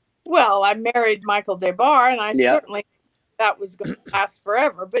 Well, I married Michael DeBar, and I certainly that was going to last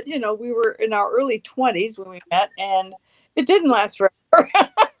forever. But, we were in our early 20s when we met, and it didn't last forever.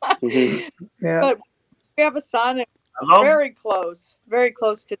 Yeah. But we have a son, and very close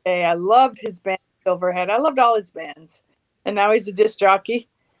today. I loved his band, Silverhead. I loved all his bands. And now he's a disc jockey.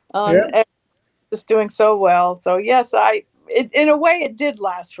 And just doing so well. So, yes, in a way, it did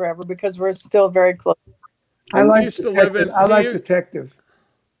last forever because we're still very close. I like Detective.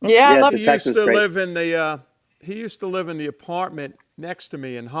 Yeah, I love He used to live in he used to live in the apartment next to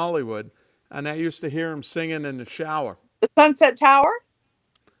me in Hollywood, and I used to hear him singing in the shower. The Sunset Tower?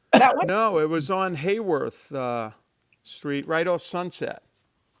 That one? No, it was on Hayworth Street, right off Sunset.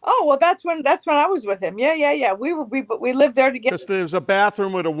 Oh, well, that's when I was with him. Yeah. We lived there together. Because there was a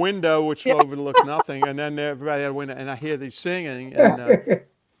bathroom with a window which overlooked nothing, and then everybody had a window, and I hear these singing, and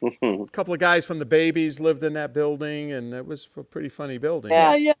a couple of guys from the Babies lived in that building, and it was a pretty funny building.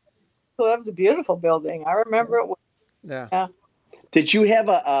 Yeah. Well, that was a beautiful building. I remember it. Yeah. Did you have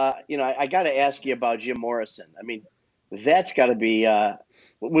I got to ask you about Jim Morrison. I mean, that's got to be,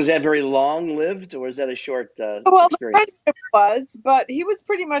 was that very long-lived, or was that a short experience? It was, but he was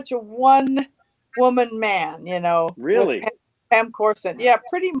pretty much a one-woman man, Really? Pam Corson. Yeah,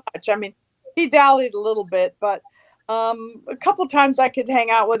 pretty much. I mean, he dallied a little bit, but a couple times I could hang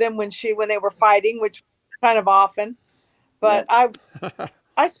out with him when they were fighting, which kind of often. But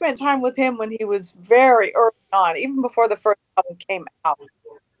I spent time with him when he was very early on, even before the first album came out.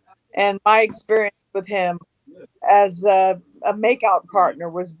 And my experience with him as a makeout partner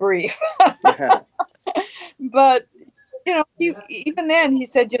was brief. But, even then he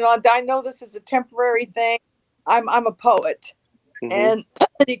said, I know this is a temporary thing. I'm a poet. And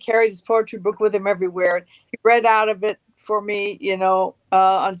he carried his poetry book with him everywhere. He read out of it for me,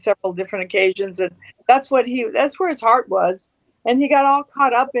 on several different occasions. And that's where his heart was. And he got all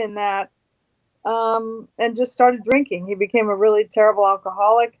caught up in that and just started drinking. He became a really terrible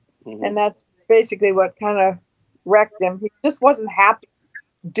alcoholic. And that's basically what kind of wrecked him. He just wasn't happy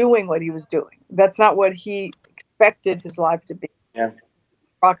doing what he was doing. That's not what he expected his life to be. Yeah.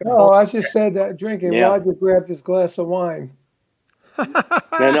 Rock and roll. Oh, I just said that drinking. Yeah. Roger grabbed his glass of wine.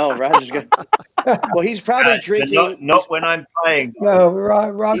 No, Roger's good. Well, he's probably drinking. Not when I'm playing. No,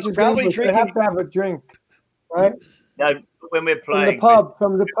 Roger's He's probably drinking. They have to have a drink, right? No, when we're playing.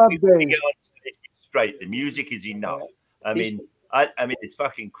 From the pub we days. get on stage straight. The music is enough. I mean, it's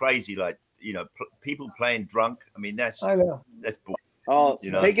fucking crazy. Like, people playing drunk. I mean, that's boring. Oh,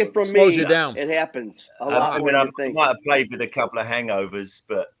 take it from Slows me. you down. It happens a lot more I than you think. might have played with a couple of hangovers,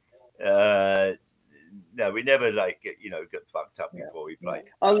 but no, we never get fucked up before we play.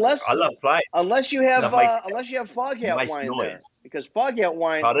 Unless I love playing. Unless you have fog hat wine noise. there, because fog hat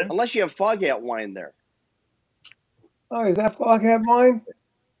wine. Pardon? Unless you have fog hat wine there. Oh, is that fog hat wine?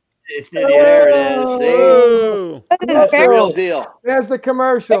 It's nearly There it is. See? Ooh. That's the real deal. There's the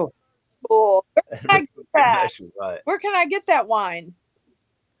commercial. Cool. Where can I get that? Right. Where can I get that wine?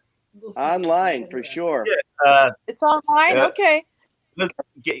 Online for sure. It's online. Okay.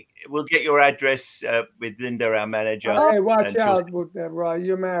 We'll get your address with Linda, our manager. Hey, watch out,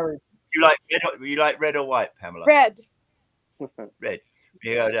 you're married. You like red or white, Pamela? Red. Red.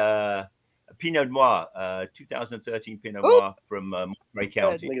 We had a Pinot Noir, 2013 Pinot Noir from Monterey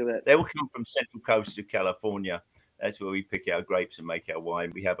County. Look at that. They will come from Central Coast of California. That's where we pick our grapes and make our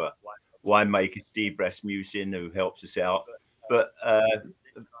wine. We have a winemaker, Steve Rasmussen, who helps us out. But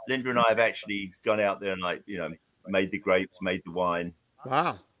Linda and I have actually gone out there and made the grapes, made the wine.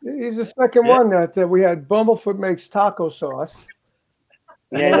 Wow. He's the second one that we had. Bumblefoot makes taco sauce.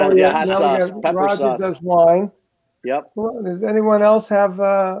 Yeah, hot sauce, pepper Roger sauce. does wine. Yep. Well, does anyone else have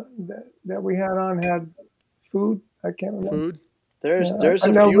that we had food? I can't remember. Food. There's I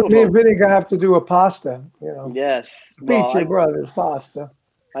a know few of me them. and Vinny gonna have to do a pasta. Yes. Beat your brothers pasta.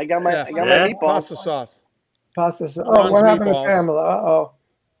 I got my meatballs. Pasta sauce. Pasta sauce. Ron's Oh, what happened meatballs. to Pamela?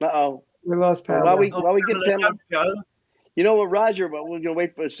 Uh-oh. We lost Pamela. While we get Pamela, you know what, Roger? But we're gonna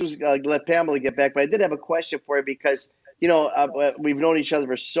wait for as soon as let Pamela get back. But I did have a question for you because we've known each other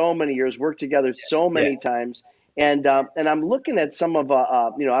for so many years, worked together so many times, and I'm looking at some of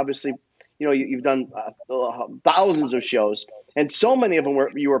obviously you've done thousands of shows, and so many of them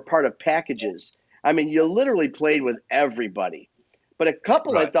you were part of packages. I mean, you literally played with everybody. But a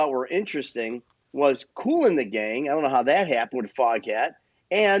couple I thought were interesting was Kool in the Gang. I don't know how that happened with Foghat.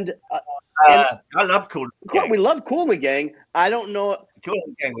 And I love Kool in the Gang. We love Kool in the Gang. I don't know. Kool in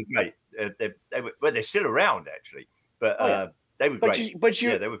the Gang was great. They're still around actually, but they were great. But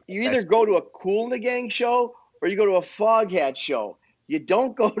you either go to a Kool in the Gang show or you go to a Foghat show. You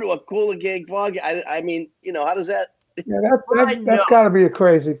don't go to a Kool in the Gang Foghat. I mean, how does that? Yeah, that's got to be a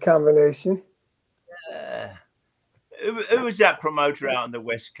crazy combination. Who was that promoter out on the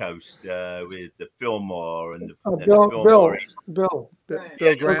West Coast with the Fillmore and the Bill Graham? Bill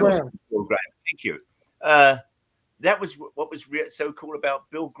Graham. Thank you. That was what was so cool about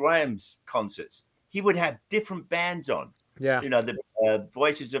Bill Graham's concerts. He would have different bands on. Yeah. The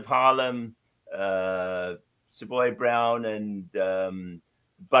Voices of Harlem, Savoy Brown, and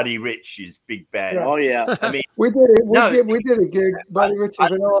Buddy Rich's big band. Oh yeah. I mean, we did it. We did a gig. Buddy Rich and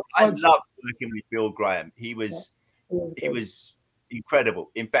Vanilla Fudge. I loved working with Bill Graham. He was incredible.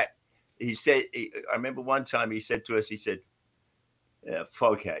 In fact, he said, I remember one time he said to us,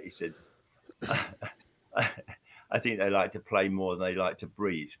 Foghat, he said, I think they like to play more than they like to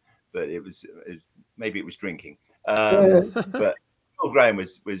breathe, but maybe it was drinking. But Bill Graham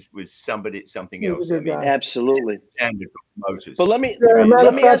was something else. I mean, absolutely. And promoters. But let me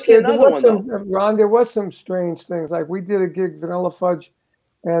ask you another one, though. Ron, there was some strange things. Like we did a gig, Vanilla Fudge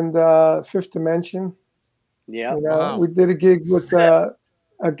and Fifth Dimension. Yeah. Wow. We did a gig with a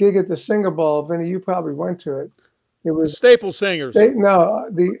gig at the Singer Bowl. Vinny, you probably went to it. It was Staple Singers.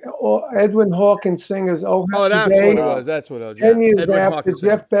 The Edwin Hawkins Singers. Oh, that's what it was. That's what it was. 10 years Edwin after Hawkins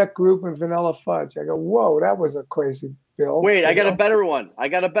Jeff Beck Group and Vanilla Fudge. I go, whoa, that was a crazy bill. Wait, I got a better one.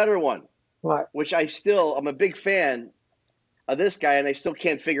 What? Which I'm a big fan of this guy, and I still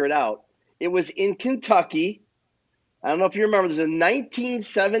can't figure it out. It was in Kentucky. I don't know if you remember. This is in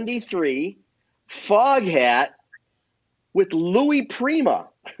 1973. Foghat with Louis Prima.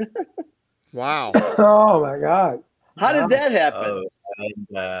 Wow. Oh my God. How did that happen?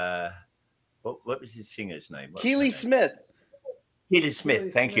 And what was his singer's name? Keely Smith. Keely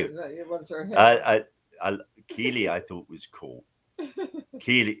Smith, thank you. Keely I thought was cool.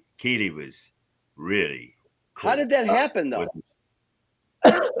 Keely was really cool. How did that happen, though?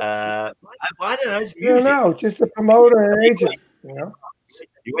 I don't know. It's I don't music. know, just a promoter and agent, you know.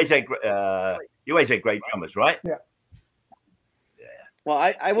 You always had great drummers, right? Yeah. Well,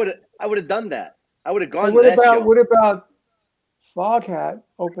 I would have done that. I would have gone And to that show. what about Foghat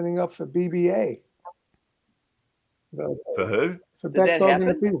opening up for BBA? For who? For Did Beck that Dog and the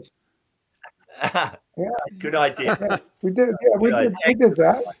happen? Beast. Yeah. Good idea. Yeah, we did. Yeah, we did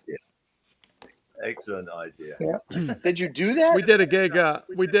that. Excellent idea. Yeah. Did you do that? We did a gig.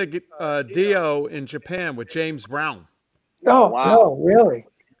 We did Dio in Japan with James Brown. Oh, Wow. no, really?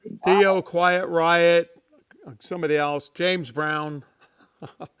 Dio, Quiet Riot, somebody else, James Brown.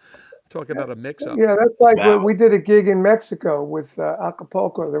 Talk about a mix-up. Yeah, that's like Wow. we did a gig in Mexico with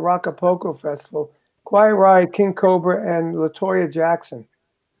Acapulco, the Acapulco Festival. Quiet Riot, King Cobra, and LaToya Jackson.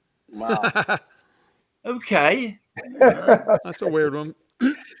 Wow. Okay. That's a weird one.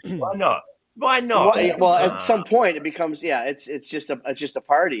 Why not? Why not? Well, at some point it becomes it's just a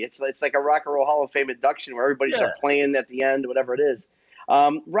party. It's like a Rock and Roll Hall of Fame induction where everybody starts playing at the end, whatever it is.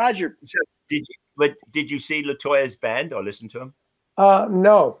 Roger, So did you see LaToya's band or listen to them?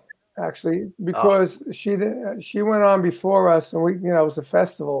 No, actually, because she went on before us, and it was a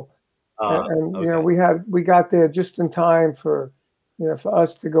festival, and okay. we got there just in time for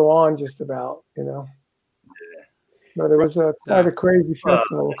us to go on just about, But it was quite a crazy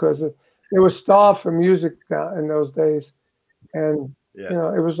festival because it was starved for music in those days, and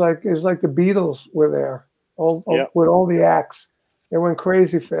it was like the Beatles were there, with all the acts. It went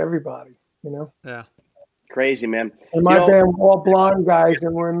crazy for everybody, Yeah. crazy man. And my band were all blonde guys,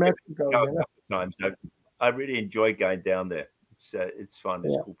 and we're in Mexico. A couple of times. So I really enjoy going down there. It's fun.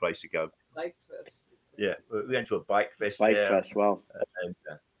 It's a cool place to go. Bike fest. Yeah, we went to a bike fest. Well, and,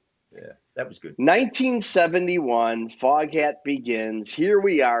 that was good. 1971, Foghat begins. Here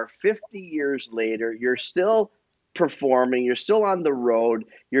we are, 50 years later. You're still performing. You're still on the road.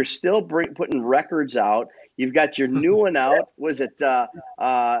 You're still putting records out. You've got your new one out. Was it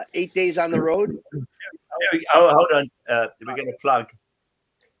 8 Days on the Road? Oh, hold on. We're going to plug.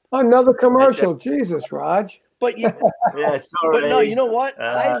 Another commercial. Jesus, Raj. But sorry. But no, you know what?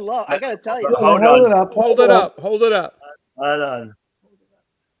 I got to tell you. Hold it on. up. Hold it up. Hold it up. Hold on.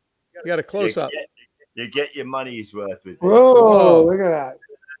 You got a close up. You get your money's worth with this. Whoa, look at that.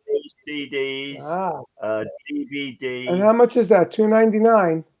 CDs, DVD. And how much is that?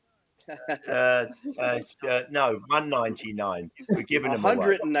 $2.99. No, $1.99. We're giving them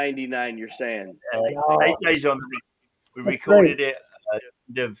away. $199. You're saying? 8 Days on the Road. We recorded it at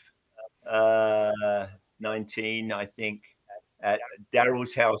the end of 19, I think, at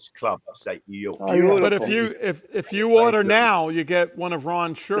Daryl's House Club, upstate New York. But if you order now, you get one of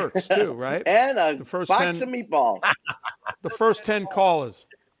Ron's shirts too, right? And a box of meatballs. The first 10 callers.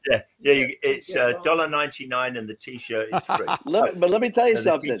 Yeah, it's $1.99 and the T-shirt is free. But let me tell you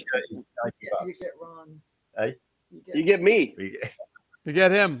something. You get Ron. Hey? You get me. You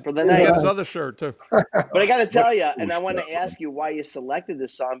get him for the night. night. You get his other shirt too. But I got to tell you, and I want to ask you why you selected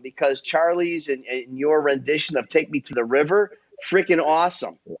this song, because Charlie's and your rendition of "Take Me to the River," freaking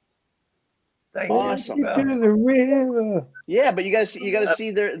awesome. Awesome. To the river. Yeah, but you guys to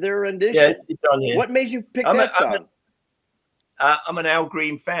see their rendition. Yeah, it's on here. What made you pick that song? I'm an Al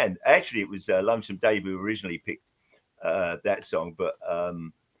Green fan. Actually, it was Lonesome Dave who originally picked that song, but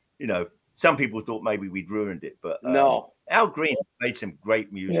some people thought maybe we'd ruined it, but no. Al Green made some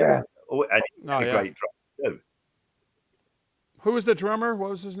great music, and a great drum too. Who was the drummer? What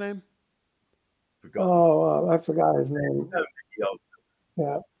was his name? I forgot his name.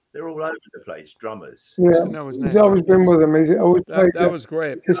 Yeah. They're all over the place, drummers. Yeah, he's always been with him. He's always that was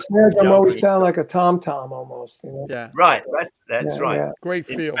great. His snare drum always sound like a tom-tom almost. Yeah. Right, that's right. Yeah. Great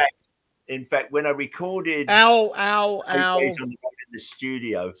feel. In fact, when I recorded Al in the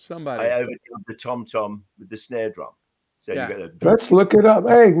studio, somebody I overdubbed the tom-tom with the snare drum. So you got let's look it up.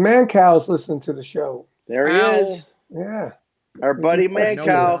 Hey, Mancow's listening to the show. There he is. Yeah. Our buddy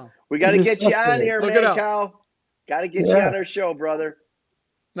Mancow. We got to get you on here, Mancow. Got to get you on our show, brother.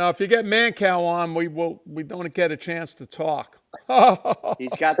 Now, if you get Mancow on, we don't get a chance to talk.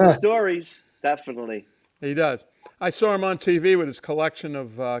 He's got the stories, definitely. He does. I saw him on TV with his collection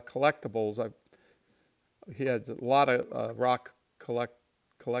of collectibles. He had a lot of rock collectibles.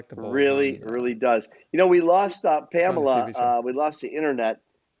 Really does. We lost Pamela. We lost the internet,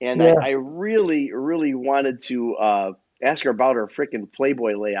 and I really, really wanted to ask her about her freaking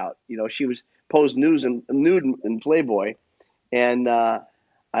Playboy layout. She was posed nude in Playboy, and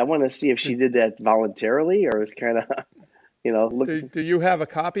I want to see if she did that voluntarily or was kind of Look. Do you have a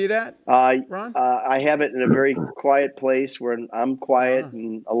copy of that, Ron? I have it in a very quiet place where I'm quiet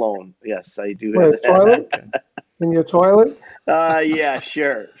and alone. Yes, I do Where, have that. toilet? In your toilet? Yeah,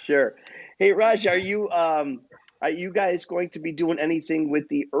 sure. Hey, Raj, are you guys going to be doing anything with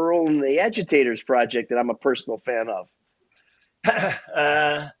the Earl and the Agitators project that I'm a personal fan of?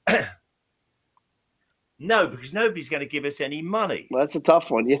 No, because nobody's going to give us any money. Well, that's a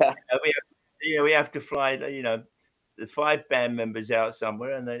tough one. Yeah. We have to fly, the 5 band members out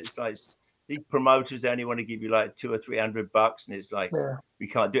somewhere, and it's like these promoters only want to give you like $200 or $300, and it's like we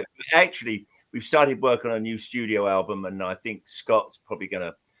can't do it. But actually, we've started working on a new studio album, and I think Scott's probably going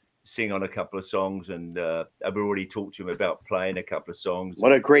to sing on a couple of songs, and I've already talked to him about playing a couple of songs.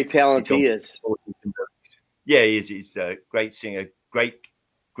 What a great talent he is! Yeah, he is. He's a great singer, great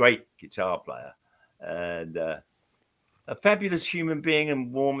guitar player, and a fabulous human being,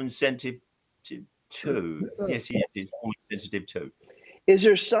 and warm and sensitive too. Yes, he is. He's warm and sensitive too. Is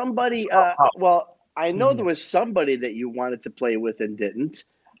there somebody? Well, I know there was somebody that you wanted to play with and didn't.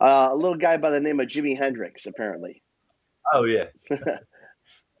 A little guy by the name of Jimi Hendrix, apparently. Oh yeah.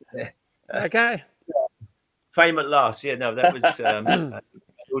 That guy. Fame at last. Yeah, no, that was I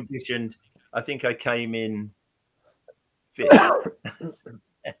auditioned. I think I came in 5th.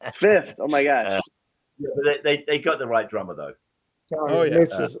 5th. Oh my God. But they got the right drummer though. Oh yeah,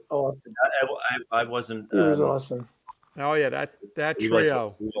 Mitch was awesome. I wasn't. He was awesome. Oh yeah, that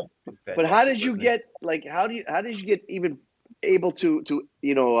trio. But how did you get how did you get even able to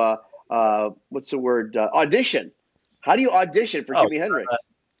what's the word, audition? How do you audition for Jimi Hendrix?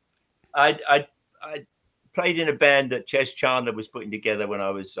 I played in a band that Ches Chandler was putting together when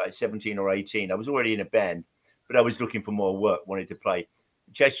I was like 17 or 18. I was already in a band, but I was looking for more work, wanted to play.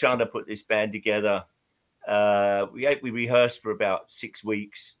 Ches Chandler put this band together. We rehearsed for about 6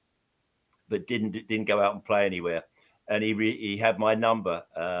 weeks, but didn't go out and play anywhere. And he had my number.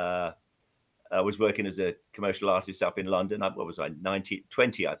 I was working as a commercial artist up in London. What was I, 19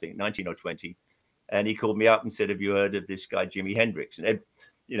 or 20. And he called me up and said, "Have you heard of this guy, Jimi Hendrix?" And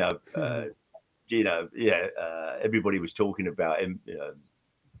everybody was talking about him,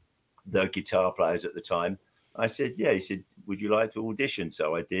 the guitar players at the time. I said, "Yeah." He said, "Would you like to audition?"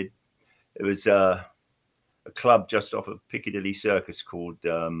 So I did. It was a club just off of Piccadilly Circus called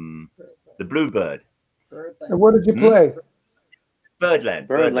the Bluebird. And what did you play? Birdland,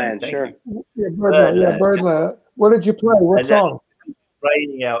 sure. Yeah, Birdland. What did you play? What song?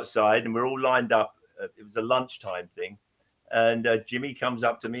 Raining outside, and we're all lined up. It was a lunchtime thing, and Jimmy comes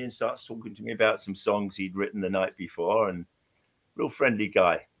up to me and starts talking to me about some songs he'd written the night before, and real friendly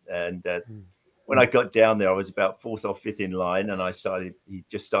guy. And when I got down there, I was about 4th or 5th in line, and he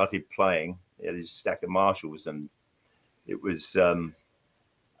just started playing. He had his stack of Marshalls, and it was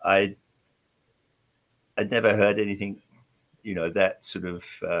I'd never heard anything, that sort of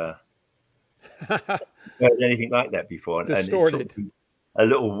heard anything like that before. Distorted. And it took a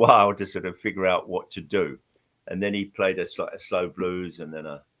little while to sort of figure out what to do. And then he played a slow blues, and then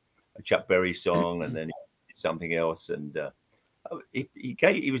a Chuck Berry song, and then he did something else. And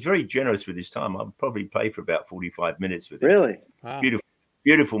he was very generous with his time. I would probably play for about 45 minutes with him. Really? Wow.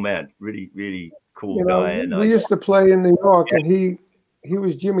 Beautiful man. Really, really cool guy. And we used to play in New York, and he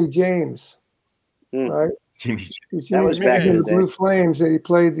was Jimmy James, right? Jimmy. That was back in the Blue Flames, and he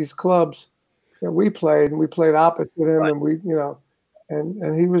played these clubs that we played, and we played opposite him, Right. and we,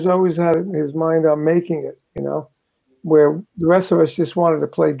 and he was always had his mind on making it, where the rest of us just wanted to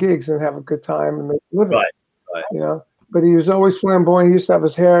play gigs and have a good time and make a living, Right. But he was always flamboyant. He used to have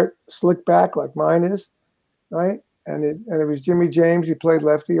his hair slicked back like mine is, right? And it was Jimmy James. He played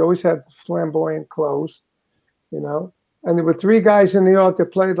lefty. He always had flamboyant clothes, And there were 3 guys in New York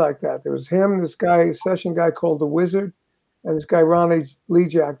that played like that. There was him, this guy, a session guy called the Wizard, and this guy Ronnie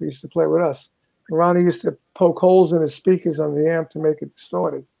Lejack who used to play with us. And Ronnie used to poke holes in his speakers on the amp to make it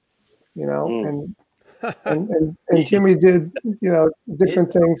distorted, and Jimmy did,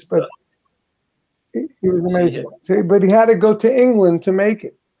 different things, but he was amazing. See, but he had to go to England to make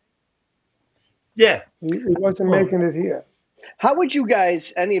it. Yeah. He wasn't making it here. How would you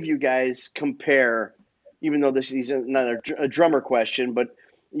guys, any of you guys, compare, even though this is not a drummer question, but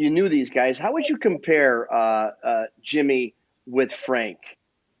you knew these guys, how would you compare Jimmy with Frank?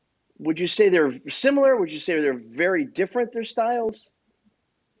 Would you say they're similar? Would you say they're very different, their styles,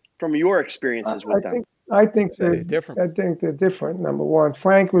 from your experiences with them? I think they're different. I think they're different, number one.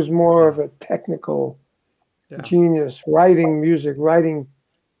 Frank was more of a technical genius, writing music, writing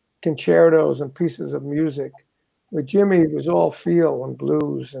concertos and pieces of music. With Jimmy, it was all feel and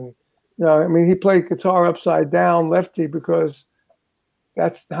blues. And, he played guitar upside down, lefty, because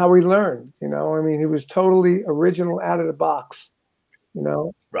that's how he learned. You know, I mean, he was totally original out of the box. You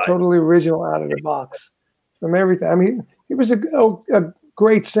know, Right. totally original out of the box from everything. I mean, he was a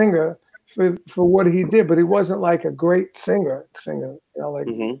great singer for what he did, but he wasn't like a great singer. You know, like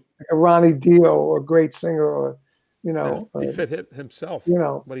a Ronnie Dio or a great singer, or you know, He fit himself. You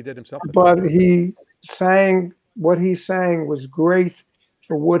know, what he did himself. But he sang what he sang was great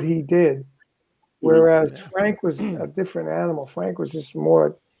for what he did. Whereas Frank was a different animal. Frank was just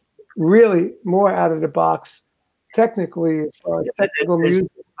really more out of the box, technically, as far as technical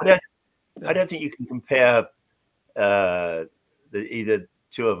music. I don't think you can compare either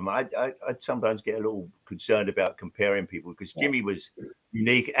two of them. I sometimes get a little concerned about comparing people because Jimmy was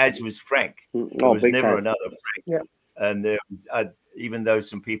unique, as was Frank. There was never another Frank. Yeah. And there was, even though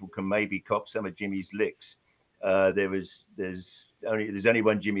some people can maybe cop some of Jimmy's licks, there's only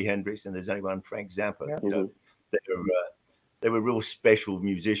one Jimi Hendrix and there's only one Frank Zappa. Yeah. You know, they were real special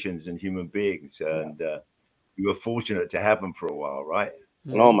musicians and human beings, and we were fortunate to have them for a while, right?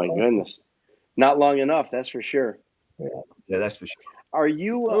 Oh my goodness, not long enough, that's for sure. Yeah, that's for sure. Are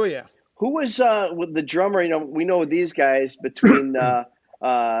you? Oh yeah. Who was with the drummer? You know, we know these guys between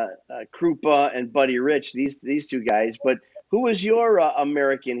Krupa and Buddy Rich. These two guys, but who was your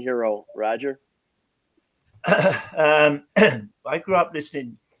American hero, Roger? I grew up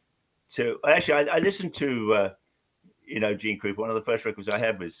listening to. Actually, I listened to Gene Krupa. One of the first records I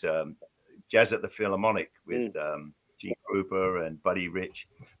had was Jazz at the Philharmonic with Gene Krupa and Buddy Rich.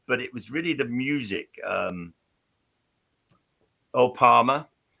 But it was really the music. Earl Palmer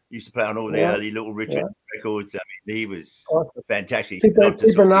used to play on all the early Little Richard records. I mean, he was fantastic. Keep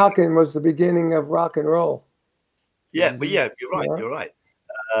a Knockin' was the beginning of rock and roll. Yeah, but you're right. You're right.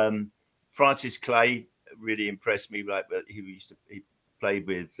 Francis Clay really impressed me. Like, he played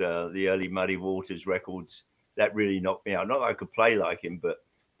with the early Muddy Waters records. That really knocked me out. Not that I could play like him, but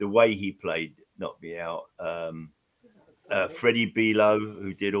the way he played knocked me out. Freddie Below,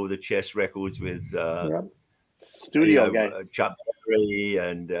 who did all the chess records with studio guy Chuck Berry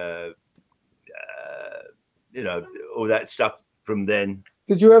and all that stuff from then.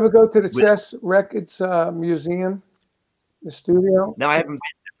 Did you ever go to the Chess Records Museum, the studio? No, I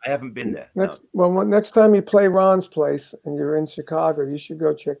haven't been there. Next time you play Ron's place and you're in Chicago, you should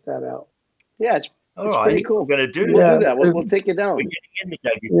go check that out. Yeah, it's pretty cool. We're gonna do We'll do that. We'll take you down.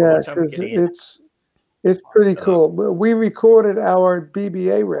 It's pretty cool. We recorded our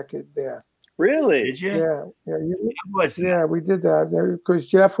BBA record there. Really? Did you? Yeah, we did that because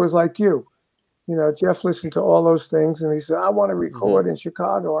Jeff was like you. You know, Jeff listened to all those things, and he said, "I want to record in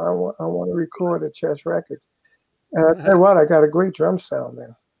Chicago. I want to record at Chess Records." And I tell you what, I got a great drum sound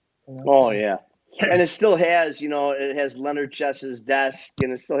there. You know? Oh yeah, and it still has, it has Leonard Chess's desk,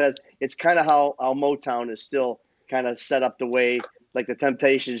 and it still has. It's kind of how Motown is still kind of set up the way, like the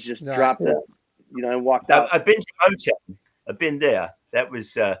Temptations just dropped it, and walked out. I've been to Motown. I've been there. That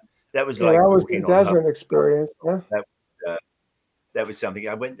was like that was the desert experience. Huh? That was something.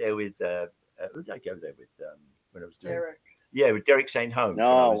 I went there with. Who did I go there with when I was doing? Derek. Yeah, with Derek St. Holmes.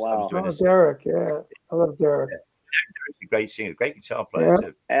 Oh, wow. Derek, yeah. I love Derek. Yeah. Derek's a great singer, great guitar player.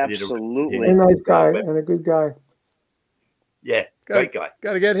 Yeah, absolutely. A nice guy and a good guy. Yeah, great guy.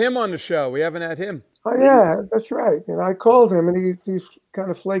 Got to get him on the show. We haven't had him. Oh, yeah, that's right. And I called him, and he's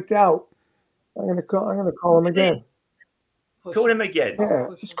kind of flaked out. I'm gonna call him again. Call him again. Yeah,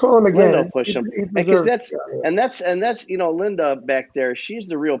 just call him again. Linda push him because that's Linda back there. She's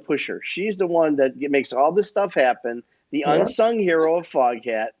the real pusher. She's the one that makes all this stuff happen. The unsung hero of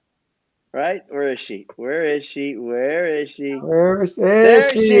Foghat, right? Where is she? There she is.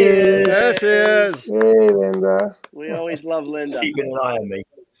 There she is. Hey, Linda. We always love Linda. Keeping an eye on me.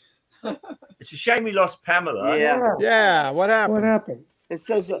 It's a shame we lost Pamela. Yeah. What happened? What happened? It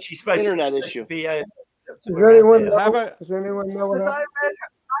says she's internet issue. Does anyone know what Because happened? I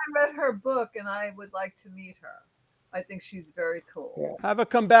read her book and I would like to meet her. I think she's very cool. Yeah. Have her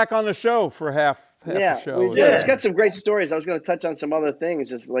come back on the show for half the show. We did. She's got some great stories. I was going to touch on some other things.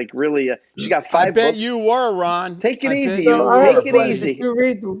 Just like really, she got 5 I bet books. you were, Ron. Take it easy. Take it easy.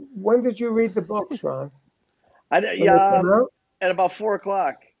 When did you read the books, Ron? At about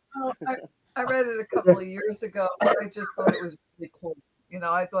 4:00. Oh, I read it a couple of years ago. I just thought it was really cool.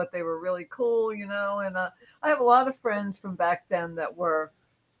 I thought they were really cool, and I have a lot of friends from back then that were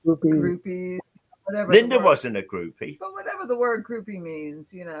groupies. Whatever. Linda wasn't a groupie. But whatever the word groupie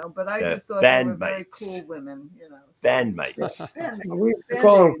means, but I just thought they were very cool women, So. Bandmates. We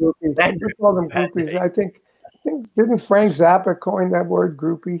call them groupies. We call them groupies. I think didn't Frank Zappa coin that word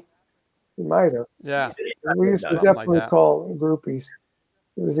groupie? He might have. Yeah. We used to definitely call them groupies.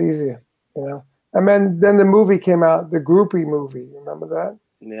 It was easier, And then the movie came out, the Groupie movie. Remember that?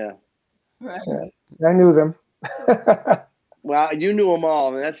 Yeah. Right. Yeah, I knew them. Well, you knew them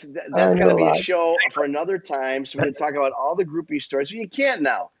all, and that's I got to know be a that. show for another time. So we can talk about all the groupie stories. But you can't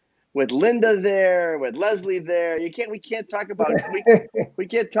now, with Linda there, with Leslie there. We can't talk about we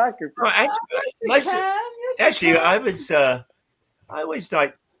can't talk. Oh, actually, I always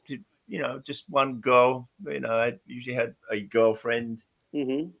like to, just one girl. I usually had a girlfriend.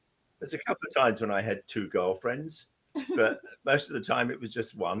 Mm-hmm. There's a couple of times when I had two girlfriends, but most of the time it was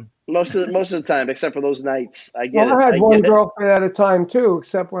just one. Most of the time, except for those nights. I Well, I had one girlfriend at a time too,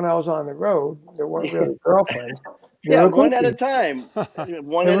 except when I was on the road. There weren't really girlfriends. Yeah, one at a time.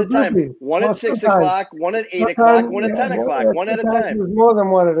 One at a time. One at 6 o'clock, one at 8 o'clock, one at 10 o'clock, one at a time. It was more than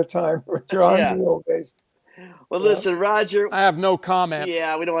one at a time, John, in the old days. Well, listen, Roger. I have no comment.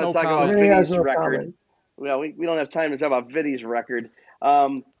 Yeah, we don't want to No talk about comment. Vinny's no record. comment. Well, we don't have time to talk about Vinny's record.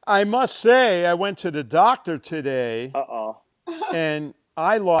 I must say, I went to the doctor today, and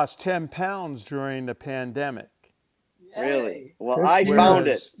I lost 10 pounds during the pandemic. Really? Well, I found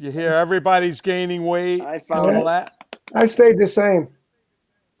it. You hear everybody's gaining weight. I found all that. I stayed the same.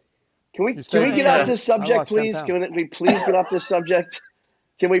 Can we get off this subject, please? Can we please get off this subject?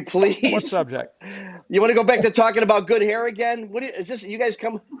 Can we please? What subject? You want to go back to talking about good hair again? Is this? You guys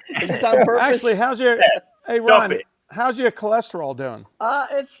come? Is this on purpose? Actually, hey Ron, how's your cholesterol doing?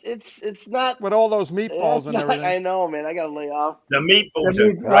 It's not with all those meatballs and everything. I know, man. I gotta lay off. The meatballs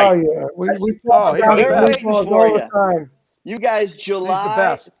are great. Oh yeah, we talk about meatballs all the time. You guys, He's the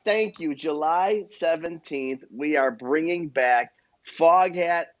best. Thank you. July 17th, we are bringing back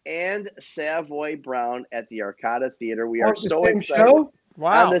Foghat and Savoy Brown at the Arcada Theater. We are so excited. Show?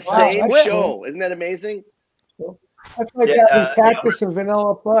 Wow. On the same show. Isn't that amazing? That's like having Cactus and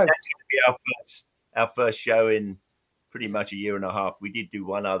Vanilla Fudge. That's going to be our first show in pretty much a year and a half. We did do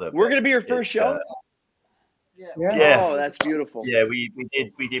one other. We're going to be your first show? Yeah. Oh, that's beautiful. Yeah, we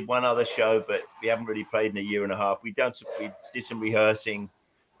did one other show, but we haven't really played in a year and a half. We did some rehearsing.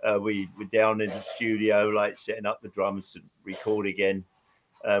 We were down in the studio, like setting up the drums to record again.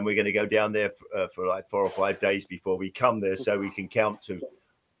 We're going to go down there for like 4 or 5 days before we come there, so we can count to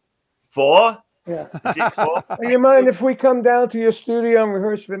 4. Yeah. Is it 4? Do you mind if we come down to your studio and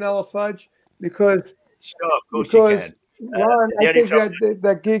rehearse Vanilla Fudge? Because sure, of course you can. Ron, I think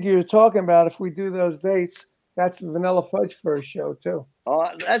that gig you're talking about, if we do those dates, that's Vanilla Fudge first show too. Oh,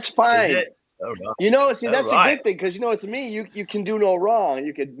 that's fine. Oh, no. That's a good thing because with me, you can do no wrong.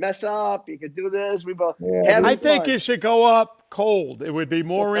 You could mess up. You could do this. We both. Yeah. I think you should go up cold. It would be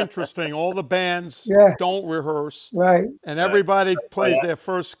more interesting. All the bands don't rehearse, right? And everybody plays their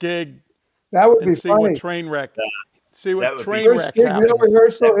first gig. That would be see funny. What train wreck. See what train first wreck gig, happens. No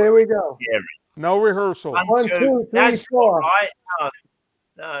rehearsal. Here we go. Yeah. No rehearsal. 1, 2, 3, 4. Right.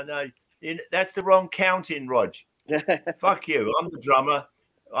 No. That's the wrong counting, Rog. Fuck you. I'm the drummer.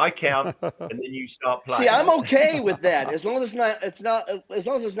 I count, and then you start playing. See, I'm okay with that as long as it's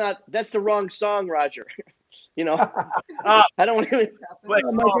not. That's the wrong song, Roger. I don't really.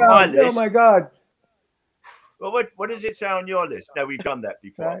 Oh my God. Well, what does it say on your list? No, we've done that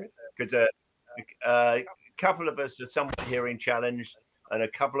before because a couple of us are somewhat hearing challenged, and a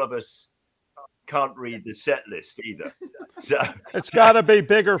couple of us can't read the set list either. So it's got to be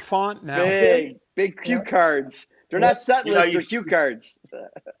bigger font now. Big cue cards. They're not set lists, they're cue cards.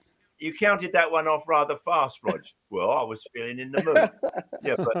 You counted that one off rather fast, Rog. Well, I was feeling in the mood.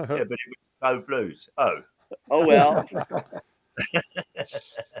 Yeah, but it was no blues. Oh well.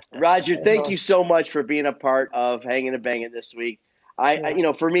 Roger, thank you so much for being a part of Hanging and Banging this week.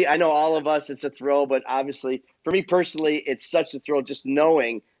 For me, I know all of us, it's a thrill, but obviously for me personally, it's such a thrill just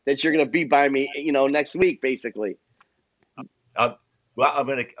knowing that you're going to be by me, next week, basically. Well,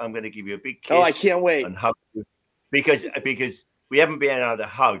 I'm gonna give you a big kiss. Oh, I can't wait. And hug you because we haven't been able to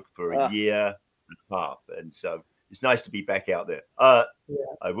hug for a year and a half, and so it's nice to be back out there.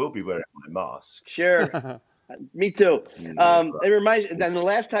 I will be wearing my mask. Sure. Me too. It reminds me. Then the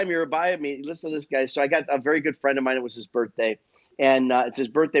last time you were by me, listen to this, guy. So I got a very good friend of mine. It was his birthday, and his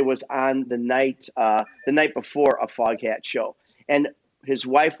birthday was on the night before a Foghat show, and his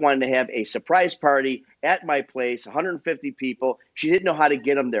wife wanted to have a surprise party at my place, 150 people. She didn't know how to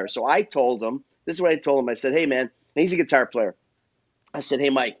get him there, so I told him. This is what I told him. I said, "Hey, man," and he's a guitar player. I said,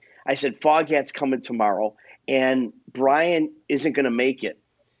 "Hey, Mike," I said, "Foghat's coming tomorrow, and Brian isn't going to make it."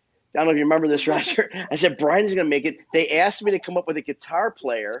 I don't know if you remember this, Roger. I said, Brian is going to make it. They asked me to come up with a guitar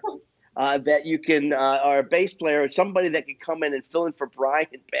player that you can, or a bass player, or somebody that can come in and fill in for Brian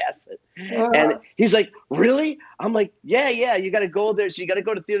Bassett. And he's like, really? I'm like, yeah, you got to go there. So you got to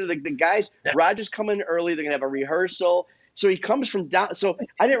go to theater. The guys, Roger's coming early. They're going to have a rehearsal. So he comes from down. So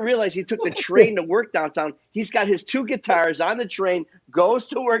I didn't realize he took the train to work downtown. He's got his 2 guitars on the train, goes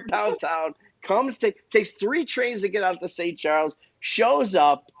to work downtown, takes 3 trains to get out to St. Charles, shows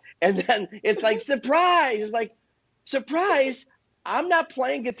up, and then it's like, surprise. It's like, surprise, I'm not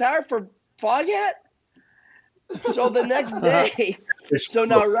playing guitar for Foghat? So the next day, so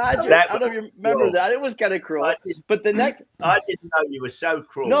now Roger, I don't know if you remember that. It was kind of cruel. But the next, I didn't know you were so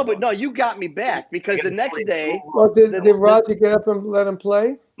cruel. No, but no, you got me back because the next day. Well, did Roger get up and let him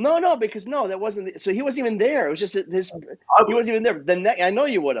play? No, because that wasn't. So he wasn't even there. It was just his. He wasn't even there. I know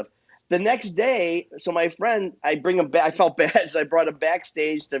you would have. The next day, so my friend, I bring him back. I felt bad, so I brought him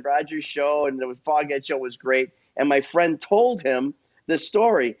backstage to Roger's show, and the Foghat show was great. And my friend told him the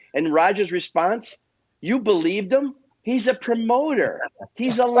story, and Roger's response. You believed him? He's a promoter.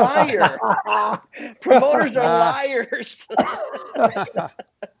 He's a liar. Promoters are liars.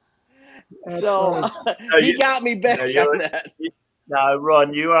 So he got me back on that. No,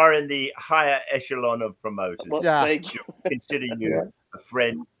 Ron, you are in the higher echelon of promoters. Well, thank you. Consider you a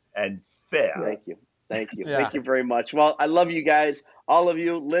friend and fair. Thank you. Yeah. Thank you very much. Well, I love you guys. All of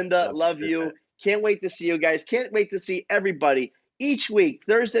you. Linda, love you. Can't wait to see you guys. Can't wait to see everybody. Each week,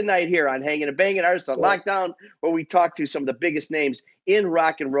 Thursday night here on Hanging and Banging Artists on Lockdown, where we talk to some of the biggest names in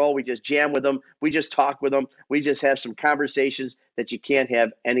rock and roll. We just jam with them. We just talk with them. We just have some conversations that you can't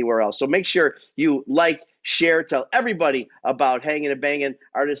have anywhere else. So make sure you like, share, tell everybody about Hanging and Banging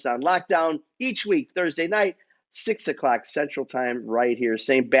Artists on Lockdown each week, Thursday night, 6 o'clock Central Time right here.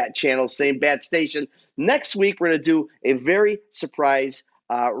 Same bat channel, same bat station. Next week, we're going to do a very surprise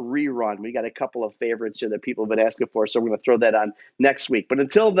rerun. We got a couple of favorites here that people have been asking for, so we're going to throw that on next week. But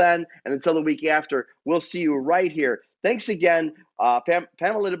until then, and until the week after, we'll see you right here. Thanks again,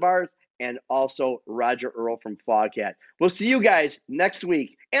 Pamela DeBarth, and also Roger Earl from Foghat. We'll see you guys next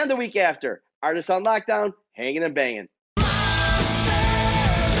week and the week after. Artists on Lockdown, Hanging and Banging.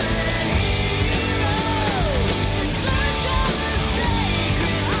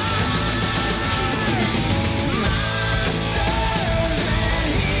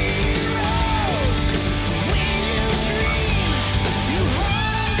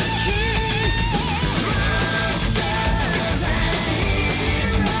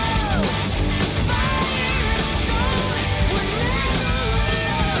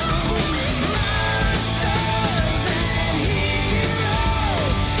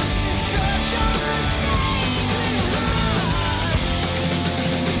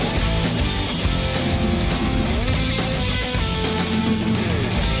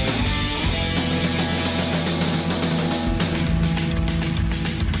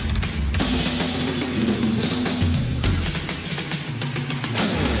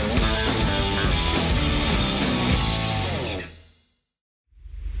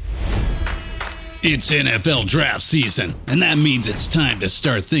 It's NFL draft season, and that means it's time to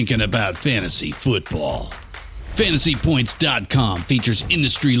start thinking about fantasy football. FantasyPoints.com features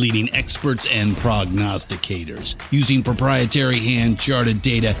industry-leading experts and prognosticators using proprietary hand-charted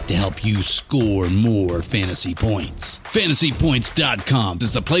data to help you score more fantasy points. FantasyPoints.com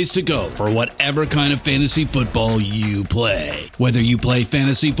is the place to go for whatever kind of fantasy football you play. Whether you play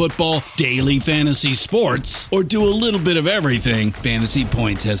fantasy football, daily fantasy sports, or do a little bit of everything, Fantasy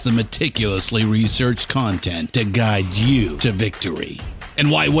Points has the meticulously researched content to guide you to victory. And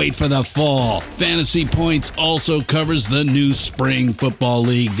why wait for the fall? Fantasy Points also covers the new spring football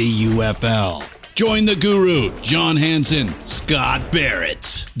league, the UFL. Join the guru, John Hansen, Scott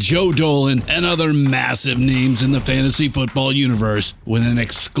Barrett, Joe Dolan, and other massive names in the fantasy football universe with an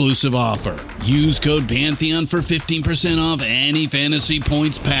exclusive offer. Use code Pantheon for 15% off any Fantasy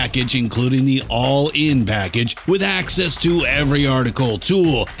Points package, including the all-in package, with access to every article,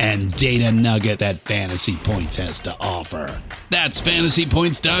 tool, and data nugget that Fantasy Points has to offer. That's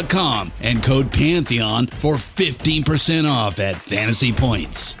FantasyPoints.com and code Pantheon for 15% off at Fantasy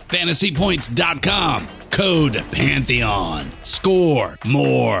Points. FantasyPoints.com, code Pantheon. Score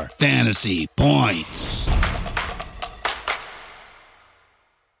more fantasy points.